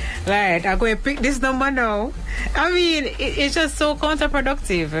 Right, I'm going to pick this number now. I mean, it's just so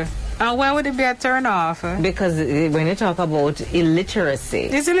counterproductive. And why would it be a turn off? Because when you talk about illiteracy,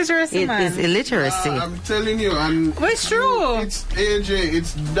 it's illiteracy, man. It's illiteracy. I'm telling you, and but it's true. It's AJ.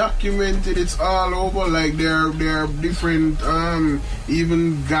 It's documented. It's all over. Like there are different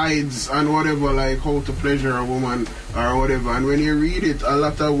even guides and whatever, like how to pleasure a woman or whatever. And when you read it, a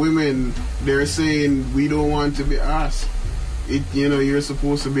lot of women, they're saying we don't want to be asked. You're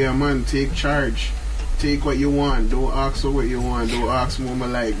supposed to be a man. Take charge. Take what you want. Don't ask for what you want. Don't ask mama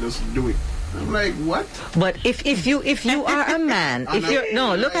like. Just do it. I'm like, what? But if you are a man, if you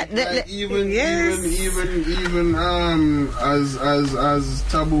look at the even as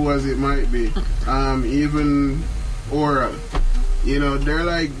taboo as it might be, even oral. They're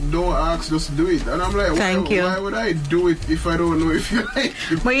like, don't ask, just do it. And I'm like, why would I do it if I don't know if you like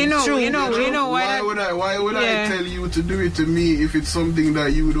it? But you know why would I tell you to do it to me if it's something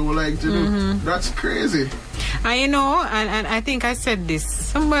that you don't like to do? That's crazy. And I think I said this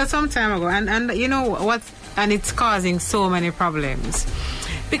some time ago, and you know what? And it's causing so many problems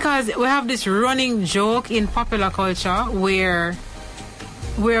because we have this running joke in popular culture where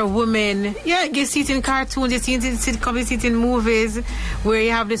women, you see it in cartoons, you see it in sitcoms, you see it in movies, where you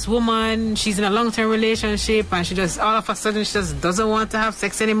have this woman, she's in a long-term relationship, and she just, all of a sudden, she just doesn't want to have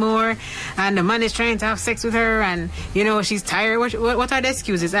sex anymore, and the man is trying to have sex with her, and, she's tired. What are the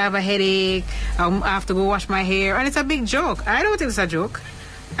excuses? I have a headache, I have to go wash my hair, and it's a big joke. I don't think it's a joke.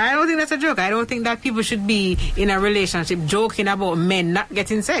 I don't think that's a joke. I don't think that people should be in a relationship joking about men not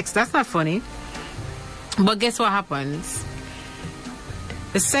getting sex. That's not funny. But guess what happens?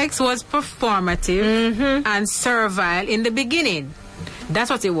 The sex was performative and servile in the beginning. That's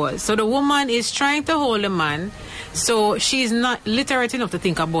what it was. So the woman is trying to hold a man, so she's not literate enough to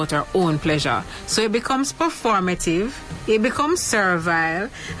think about her own pleasure. So it becomes performative, it becomes servile,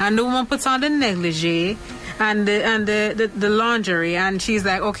 and the woman puts on the negligee and the lingerie, and she's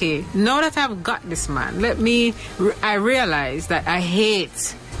like, okay, now that I've got this man, I realize that I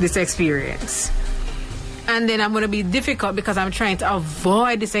hate this experience. And then I'm going to be difficult because I'm trying to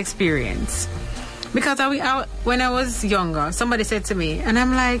avoid this experience. Because when I was younger, somebody said to me, and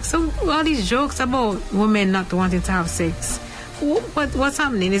I'm like, so all these jokes about women not wanting to have sex, what's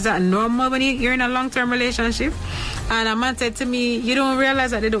happening? Is that normal when you're in a long-term relationship? And a man said to me, you don't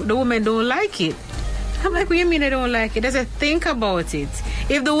realize that the women don't like it. I'm like, what do you mean they don't like it? They said, think about it.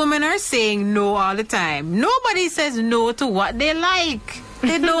 If the women are saying no all the time, nobody says no to what they like.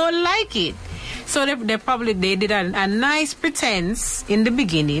 They don't like it. So they did a nice pretense in the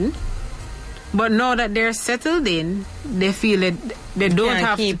beginning, but now that they're settled in, they feel it. They don't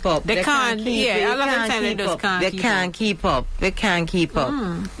have to keep up. They can't. Yeah, a lot of times they just can't. They can't keep up. They can't keep up.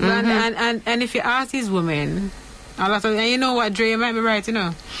 And if you ask these women, a lot of, and you know what, Dre, you might be right. You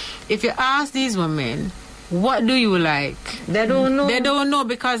know, if you ask these women, what do you like? They don't know. They don't know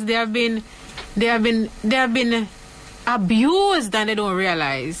because they have been abused and they don't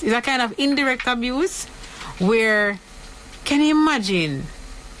realize. It's a kind of indirect abuse where, can you imagine?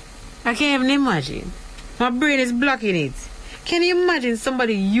 I can't even imagine. My brain is blocking it. Can you imagine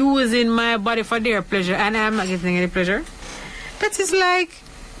somebody using my body for their pleasure and I'm not getting any pleasure? That is like,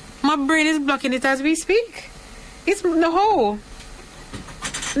 my brain is blocking it as we speak. It's the whole.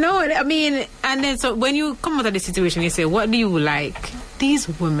 No, I mean, and then so when you come out of the situation, you say, what do you like? These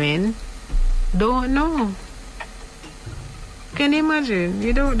women don't know. Can you imagine?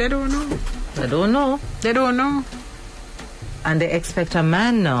 They don't know. They don't know. They don't know. And they expect a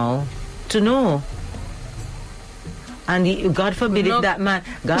man now to know. And God forbid if that man,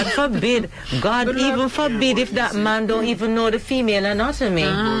 God forbid if that man don't even know the female anatomy.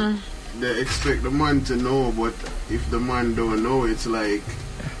 But they expect the man to know, but if the man don't know, it's like,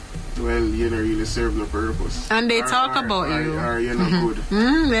 well, you don't really serve no purpose. And they talk about you. Or you're not good.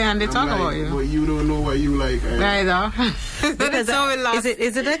 And they talk about you. But you don't know what you like. Either. Because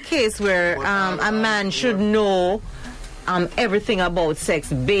is it a case where a man should know everything about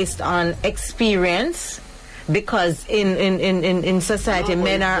sex based on experience? Because in society,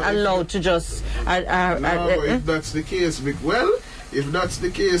 men are allowed to just... but if that's the case, if that's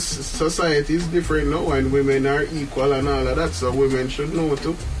the case, society is different now and women are equal and all of that, so women should know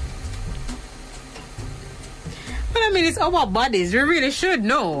too. But I mean, it's our bodies. We really should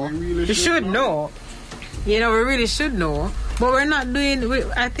know. We should know. You know, we really should know. But we're not doing...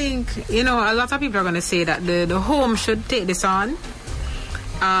 I think, you know, a lot of people are going to say that the home should take this on.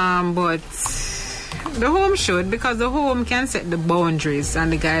 But the home should, because the home can set the boundaries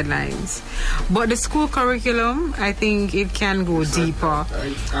and the guidelines. But the school curriculum, I think it can go deeper.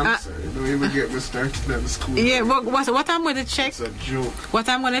 I'm sorry, don't even get me started at the school. Yeah, but what I'm going to check... It's a joke. What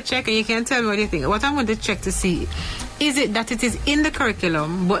I'm going to check, and you can tell me what you think. What I'm going to check to see, is it that it is in the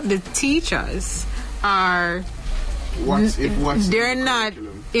curriculum, but the teachers are... they're not...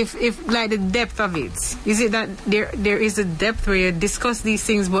 If like the depth of it, is it that there is a depth where you discuss these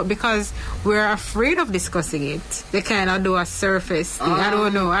things, but because we're afraid of discussing it, they kind of do a surface thing. I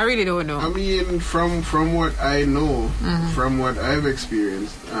don't know. I really don't know. I mean, from what I know, from what I've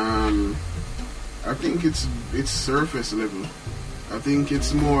experienced, I think it's surface level. I think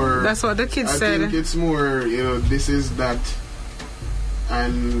it's more... That's what the kids said. I think it's more, you know, this is that,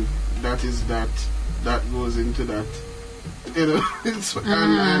 and that is that. That goes into that. You know,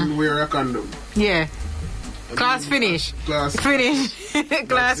 and wear a condom. Yeah. Class finish. Class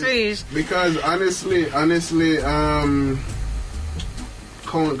finish. Because honestly,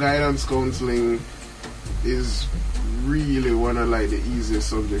 guidance counseling is really one of like the easiest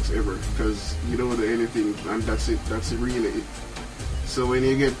subjects ever, because you don't do anything and that's it. That's really it. So when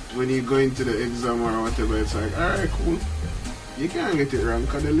you go into the exam or whatever, it's like, alright, cool. You can't get it wrong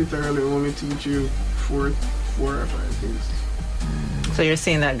because they literally only teach you four or five things. So you're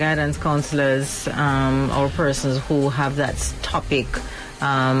saying that guidance counselors or persons who have that topic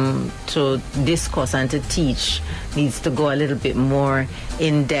to discuss and to teach needs to go a little bit more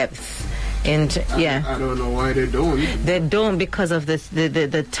in depth. I don't know why they don't. They don't because of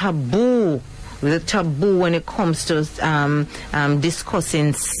the taboo. The taboo when it comes to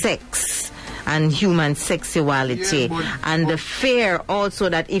discussing sex and human sexuality, and the fear also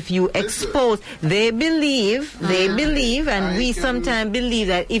that if you expose, they believe, and we sometimes believe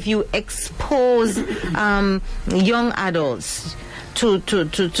that if you expose young adults to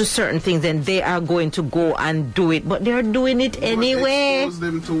certain things, then they are going to go and do it, but they're doing it anyway. Expose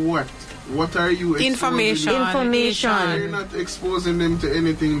them to what? What are you exposing? Information. You're not exposing them to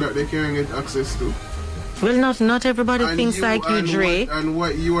anything that they can't get access to. Well, not everybody thinks like you, Dre. And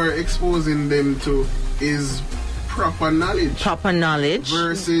what you are exposing them to is proper knowledge. Proper knowledge.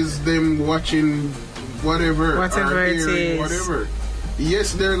 Versus them watching whatever it is. Whatever.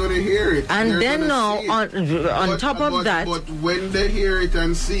 Yes, they're going to hear it. And They're then gonna now, see it. on top of that... But when they hear it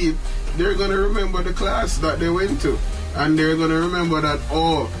and see it, they're going to remember the class that they went to. And they're going to remember that,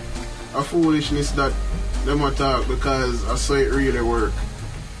 a foolishness that they might talk because I saw it really work.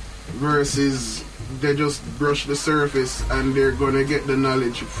 Versus they just brush the surface and they're going to get the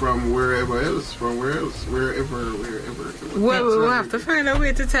knowledge from wherever else. Wherever. Well, we'll have to find a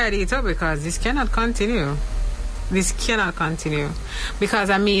way to tidy it up because this cannot continue. This cannot continue. Because,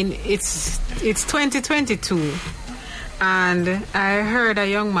 I mean, it's 2022. And I heard a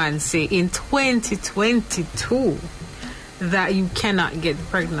young man say in 2022 that you cannot get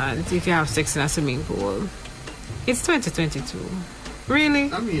pregnant if you have sex in a swimming pool. It's 2022.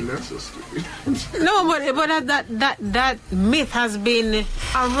 Really? I mean, that's so stupid. No, but that myth has been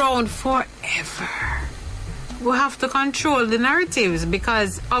around forever. We have to control the narratives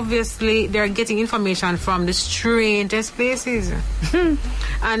because obviously they're getting information from the strangest places.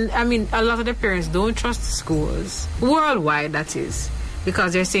 And I mean, a lot of the parents don't trust the schools, worldwide that is,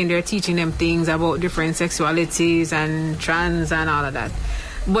 because they're saying they're teaching them things about different sexualities and trans and all of that.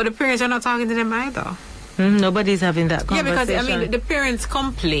 But the parents are not talking to them either. Nobody's having that conversation. Yeah, because I mean, the parents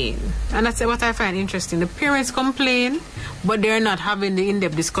complain, and that's what I find interesting. The parents complain, but they're not having the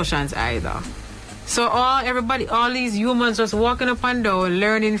in-depth discussions either. So all these humans just walking up and down,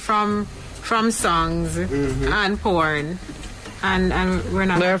 learning from songs and porn, and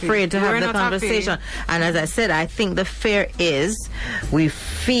we're afraid to have the conversation. And as I said, I think the fear is we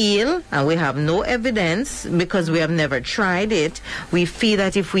feel, and we have no evidence because we have never tried it, we feel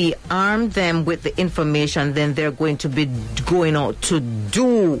that if we arm them with the information, then they're going to be going out to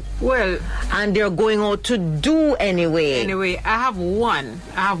do. Well, and they're going out to do anyway. Anyway, I have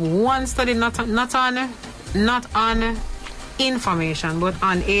one study not on information, but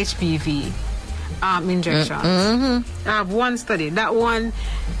on HPV injections. I have one study. That one,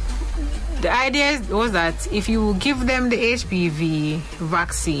 the idea was that if you give them the HPV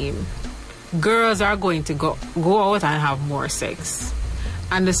vaccine, girls are going to go out and have more sex.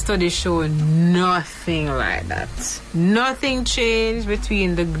 And the study showed nothing like that. Nothing changed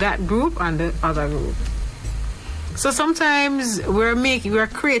between that group and the other group. So sometimes we're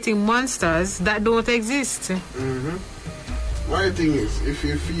creating monsters that don't exist. My thing is, if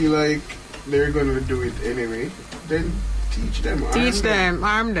you feel like they're gonna do it anyway, then teach them,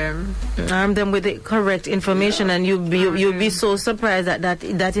 arm them with the correct information, and you'll be so surprised that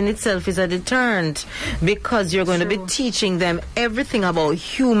in itself is a deterrent, because you're going to be teaching them everything about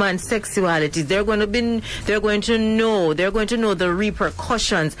human sexuality. They're going to know the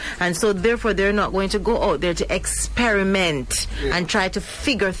repercussions, and so therefore they're not going to go out there to experiment and try to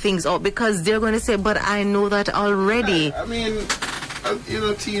figure things out, because they're going to say, but I know that already. I mean,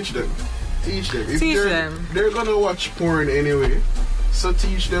 teach them. They're gonna watch porn anyway, so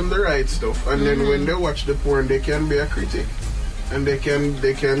teach them the right stuff, and then when they watch the porn, they can be a critic, and they can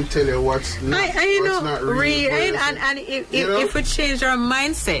tell you what's not real. And if we change our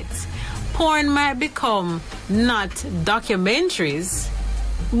mindsets, porn might become not documentaries,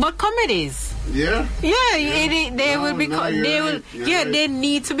 but comedies. They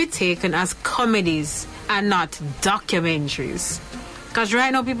need to be taken as comedies and not documentaries. Because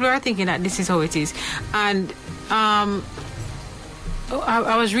right now people are thinking that this is how it is. And I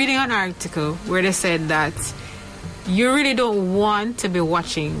was reading an article where they said that you really don't want to be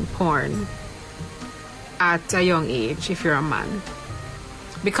watching porn at a young age if you're a man,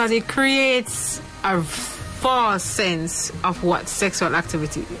 because it creates a false sense of what sexual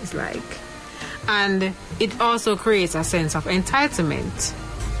activity is like. And it also creates a sense of entitlement.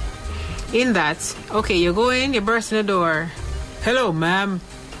 In that, okay, you go in, you burst in the door. Hello, ma'am.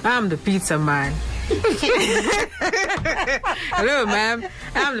 I'm the pizza man. Hello, ma'am.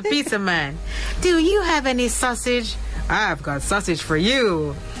 I'm the pizza man. Do you have any sausage? I've got sausage for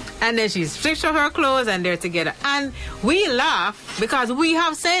you. And then she strips off her clothes and they're together. And we laugh because we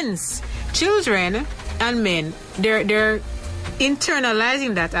have sense. Children and men, they're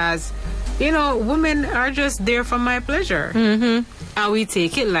internalizing that as, women are just there for my pleasure. And we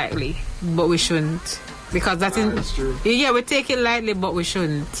take it lightly, but we shouldn't. Because that's true. Yeah, we take it lightly, but we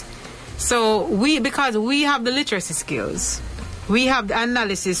shouldn't. So because we have the literacy skills, we have the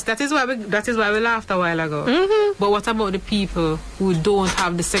analysis. That is why we laughed a while ago. But what about the people who don't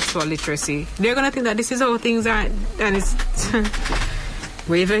have the sexual literacy? They're gonna think that this is how things are, and it's.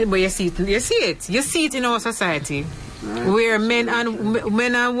 But you see it in our society, where men and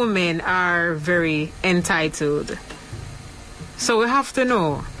women are very entitled. So we have to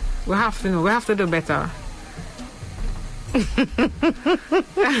know. We have to do better.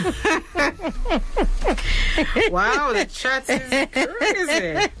 Wow, the chat is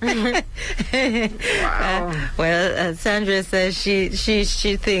crazy. Wow. Well, Sandra says she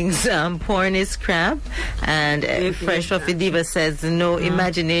thinks porn is crap, and Fresh Off the Diva says no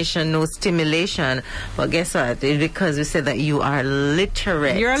imagination, no stimulation. But guess what? It's because we said that you are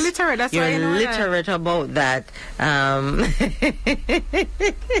literate. You're literate. That's why you know literate about that.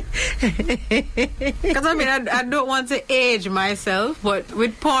 Because I mean, I don't want to age myself, but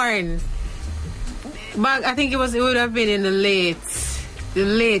with porn, back I think it would have been in the late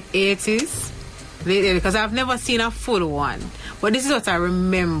 80s, because I've never seen a full one. But this is what I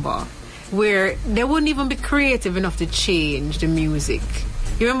remember, where they wouldn't even be creative enough to change the music.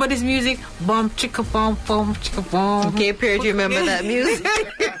 You remember this music? Bum chicka bum bum chicka bum. Okay, Pierre, do you remember that music?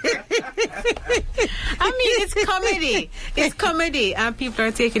 I mean, it's comedy. It's comedy, and people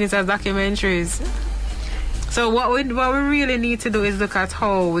are taking it as documentaries. So what we really need to do is look at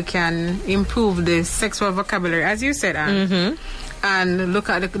how we can improve the sexual vocabulary, as you said, Anne, and look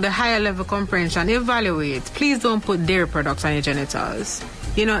at the higher level comprehension. Evaluate. Please don't put dairy products on your genitals.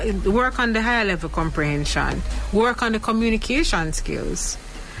 You know, work on the higher level comprehension. Work on the communication skills.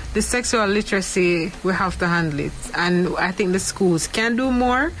 The sexual literacy, we have to handle it. And I think the schools can do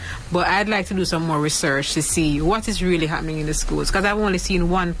more, but I'd like to do some more research to see what is really happening in the schools. Because I've only seen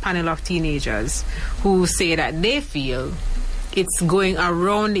one panel of teenagers who say that they feel it's going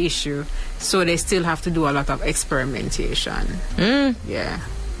around the issue, so they still have to do a lot of experimentation. Yeah,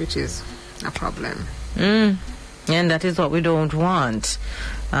 which is a problem. And that is what we don't want.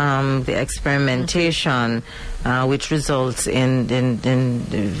 The experimentation, which results in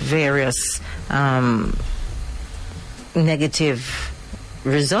various negative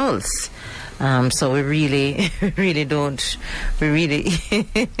results. So we really don't. You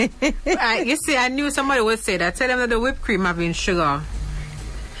see, I knew somebody would say that. Tell them that the whipped cream having sugar,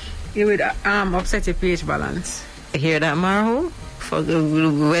 it would upset your pH balance. Hear that, Marho? Well,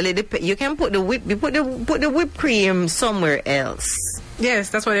 you can put the whipped cream somewhere else. Yes,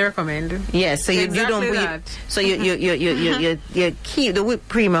 that's what they recommend. Yes, so you don't. You keep the whipped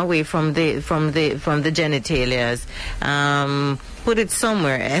cream away from the genitalias. Put it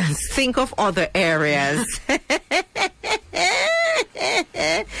somewhere else. Think of other areas.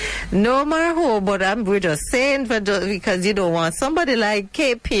 No, Marho, but we're just saying because you don't want somebody like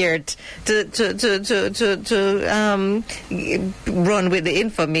Kay Peart to run with the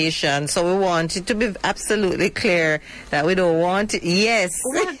information. So we want it to be absolutely clear that we don't want it. Yes.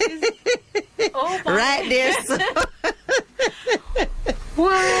 Right there. So.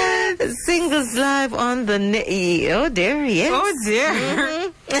 What? Singles live on the net. Oh dear, yes. Oh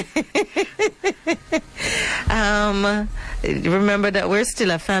dear. Remember that we're still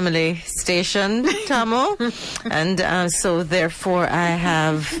a family station, Tamo, and so therefore I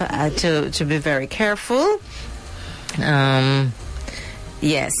have to be very careful.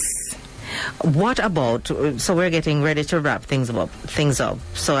 Yes. What about? So we're getting ready to wrap things up.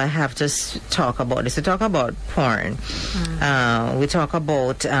 So I have to talk about this. We talk about porn. We talk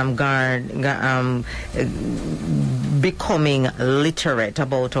about becoming literate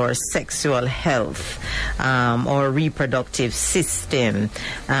about our sexual health, our reproductive system.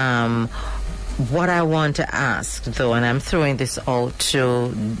 What I want to ask, though, and I'm throwing this out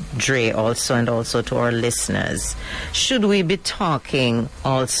to Dre also and also to our listeners, should we be talking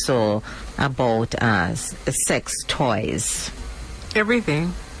also about sex toys?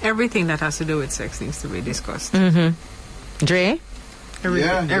 Everything that has to do with sex needs to be discussed. Dre?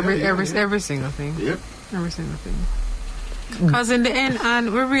 Every single thing. Yep. Every single thing. Because in the end,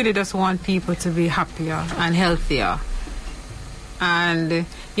 and we really just want people to be happier and healthier. And,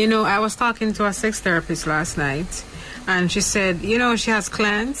 you know, I was talking to a sex therapist last night, and she said, you know, she has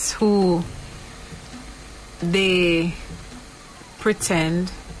clients who they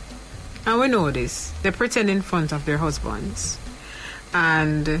pretend, and we know this, they pretend in front of their husbands.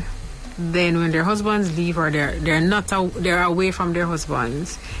 And then when their husbands leave or they're away from their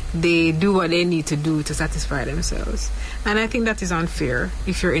husbands, they do what they need to do to satisfy themselves. And I think that is unfair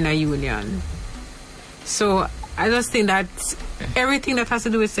if you're in a union. So I just think that everything that has to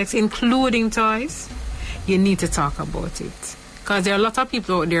do with sex, including toys, you need to talk about it. Because there are a lot of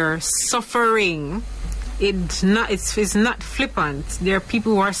people out there suffering. It's not flippant. There are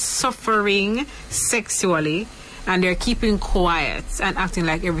people who are suffering sexually, and they're keeping quiet and acting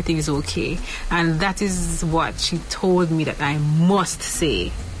like everything is okay. And that is what she told me that I must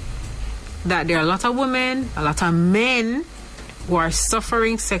say. That there are a lot of women, a lot of men who are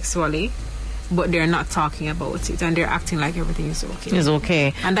suffering sexually, but they're not talking about it, and they're acting like everything is okay. It's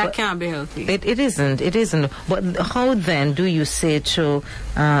okay. And that But can't be healthy. it isn't. It isn't. But how then do you say to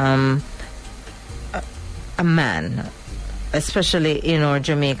a man, especially in our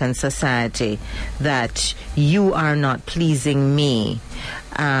Jamaican society, that you are not pleasing me?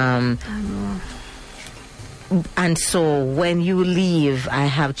 And so when you leave, I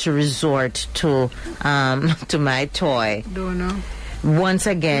have to resort to my toy. Don't know. Once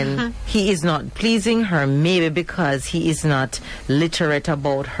again, he is not pleasing her, maybe because he is not literate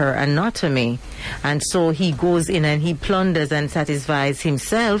about her anatomy. And so he goes in and he plunders and satisfies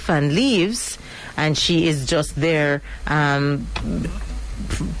himself and leaves, and she is just there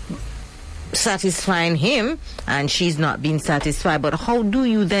satisfying him, and she's not being satisfied. But how do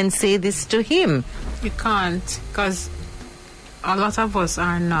you then say this to him? You can't, because a lot of us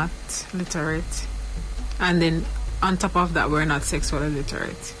are not literate, and then on top of that, we're not sexually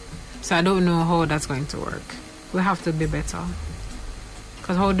literate. So I don't know how that's going to work. We have to be better.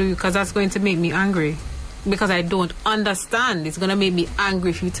 Because that's going to make me angry. Because I don't understand. It's going to make me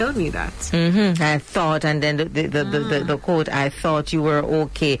angry if you tell me that. I thought, and then the quote, I thought you were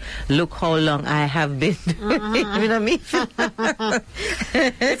okay. Look how long I have been. You know what I mean?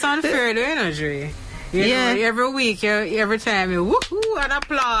 It's unfair, the energy. You know, every week, every time, you woohoo and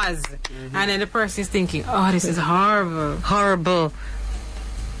applause. And then the person is thinking, oh, this is horrible. Horrible.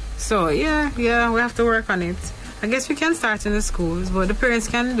 So, yeah, we have to work on it. I guess we can start in the schools, but the parents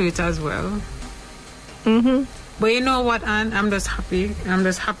can do it as well. But you know what, Anne? I'm just happy. I'm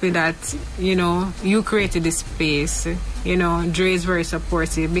just happy that, you created this space. Dre is very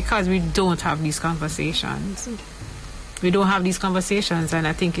supportive because we don't have these conversations. We don't have these conversations, and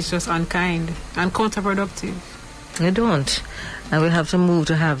I think it's just unkind and counterproductive. We don't. And we have to move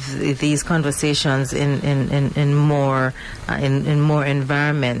to have these conversations in more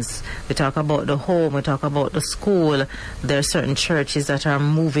environments. We talk about the home, we talk about the school. There are certain churches that are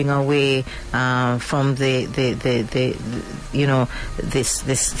moving away from this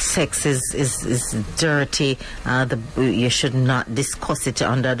sex is dirty. You should not discuss it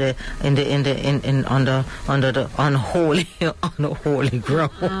under the unholy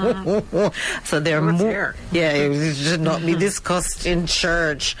ground. So they're more. Yeah, it should not be discussed in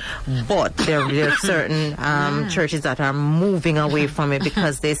church, but there are certain churches that are moving away from it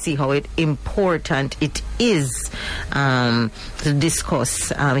because they see how important it is to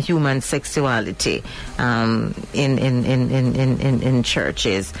discuss human sexuality in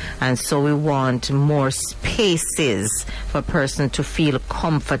churches. And so we want more spaces for a person to feel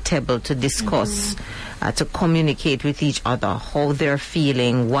comfortable to discuss, to communicate with each other how they're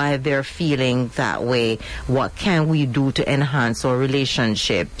feeling, why they're feeling that way, what can we do to enhance our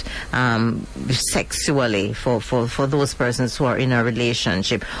relationship sexually for those persons who are in a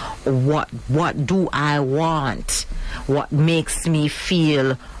relationship. What do I want? What makes me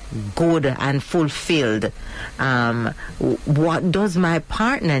feel good and fulfilled? What does my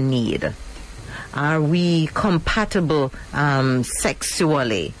partner need? Are we compatible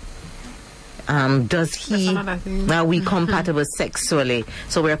sexually? Does he? Are we compatible sexually?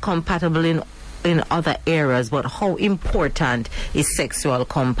 So we're compatible in other areas, but how important is sexual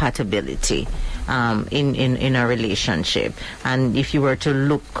compatibility in a relationship? And if you were to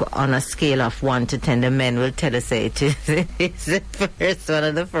look on a scale of 1 to 10, the men will tell us it is one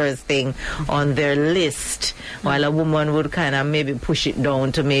of the first thing on their list, while a woman would kind of maybe push it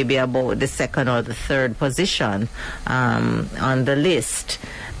down to maybe about the second or the third position on the list.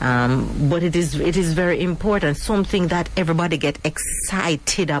 But it is very important, something that everybody get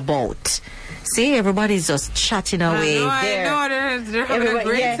excited about. See, everybody's just chatting away.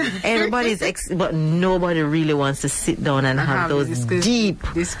 Everybody's but nobody really wants to sit down and have those deep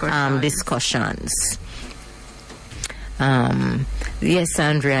discussions. Yes,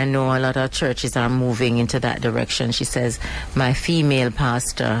 Andrea, I know a lot of churches are moving into that direction. She says, my female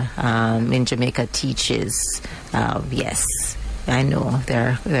pastor in Jamaica teaches. Yes, I know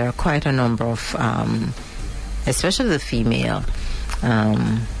there are quite a number of, especially the female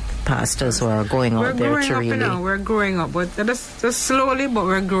pastors who are going out there to really. We're growing up, but just slowly, but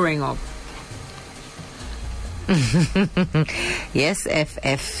we're growing up. Yes,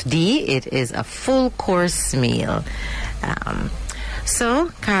 FFD, it is a full course meal. So,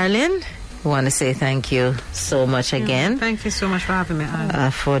 Carolyn, I want to say thank you so much again. Thank you so much for having me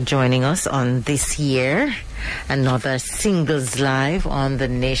on. For joining us on this year. Another Singles Live on the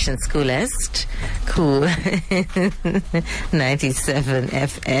Nation Schoolest. Cool 97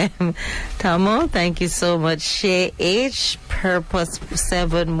 FM. Tomo, thank you so much. Shay H, Purpose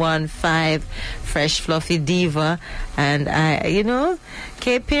 715, Fresh Fluffy Diva, and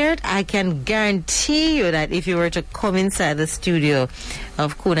K-Peart, I can guarantee you that if you were to come inside the studio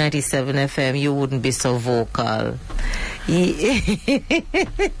of Cool 97 FM, you wouldn't be so vocal.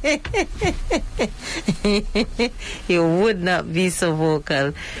 You would not be so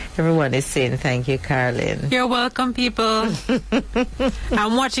vocal. Everyone is saying thank you, Carlin. You're welcome, people.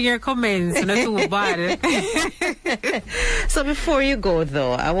 I'm watching your comments. Not too bad. So before you go,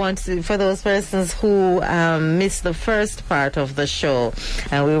 though, I want to, for those persons who missed the first part of the show,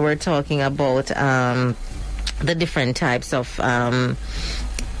 and we were talking about the different types of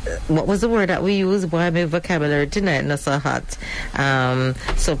what was the word that we use? Boy, my vocabulary tonight not so hot.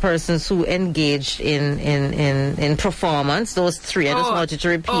 So persons who engaged in performance, those three. I just wanted to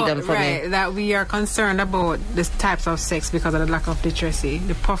repeat them for me. That we are concerned about the types of sex because of the lack of literacy.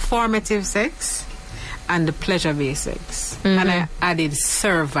 The performative sex and the pleasure-based sex. Mm-hmm. And I added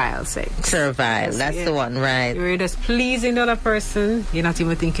servile sex. Servile, that's the one, right. You're just pleasing the other person. You're not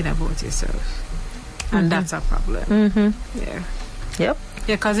even thinking about yourself. And that's a problem. Mm-hmm. Yeah. Yep.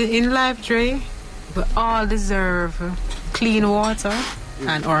 Yeah, because in life, Dre, we all deserve clean water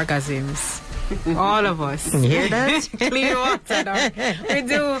and orgasms. All of us. You hear that? Clean water. We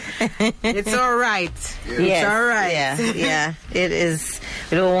do. It's all right. Yes, it's all right. Yeah. It is.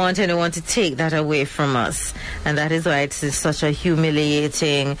 We don't want anyone to take that away from us. And that is why it's such a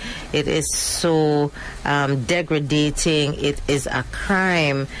humiliating, it is so degrading, it is a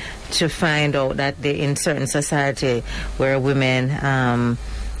crime to find out that in certain society where women,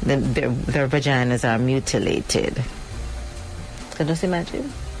 their vaginas are mutilated. Can you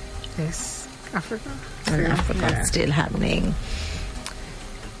imagine? Yes. Africa. In Africa, it's still happening.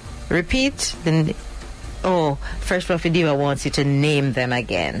 Repeat. Fresh Fluffy Diva wants you to name them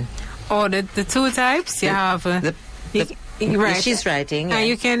again. The two types. You have... right. She's writing. Yeah. And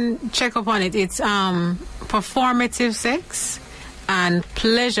you can check up on it. It's performative sex and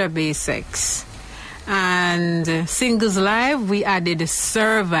pleasure-based sex. And Singles Live, we added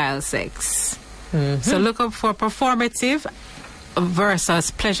servile sex. Mm-hmm. So look up for performative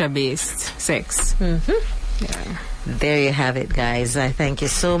versus pleasure-based sex. Mm-hmm. Yeah. There you have it, guys. I thank you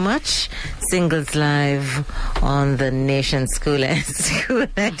so much. Singles Live on the Nation School 97.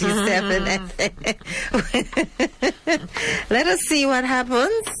 Let us see what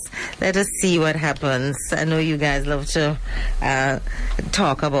happens. I know you guys love to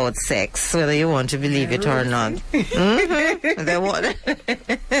talk about sex, whether you want to believe it or not.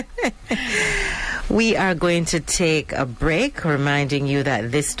 We are going to take a break, reminding you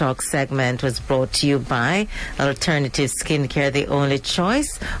that this talk segment was brought to you by Alternative Skincare, the only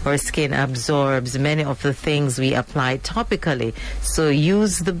choice where skin absorbs many of the things we apply topically. So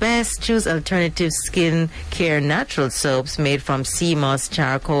use the best. Choose Alternative Skincare natural soaps made from sea moss,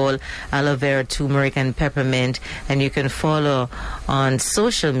 charcoal, aloe vera, turmeric, and peppermint. And you can follow on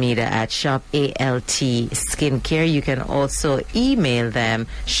social media at Shop ALT Skincare. You can also email them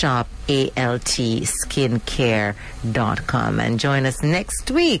shopaltskincare.com, and join us next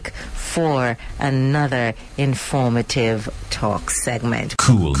week for another informative talk segment.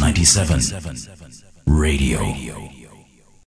 Cool 97 Radio.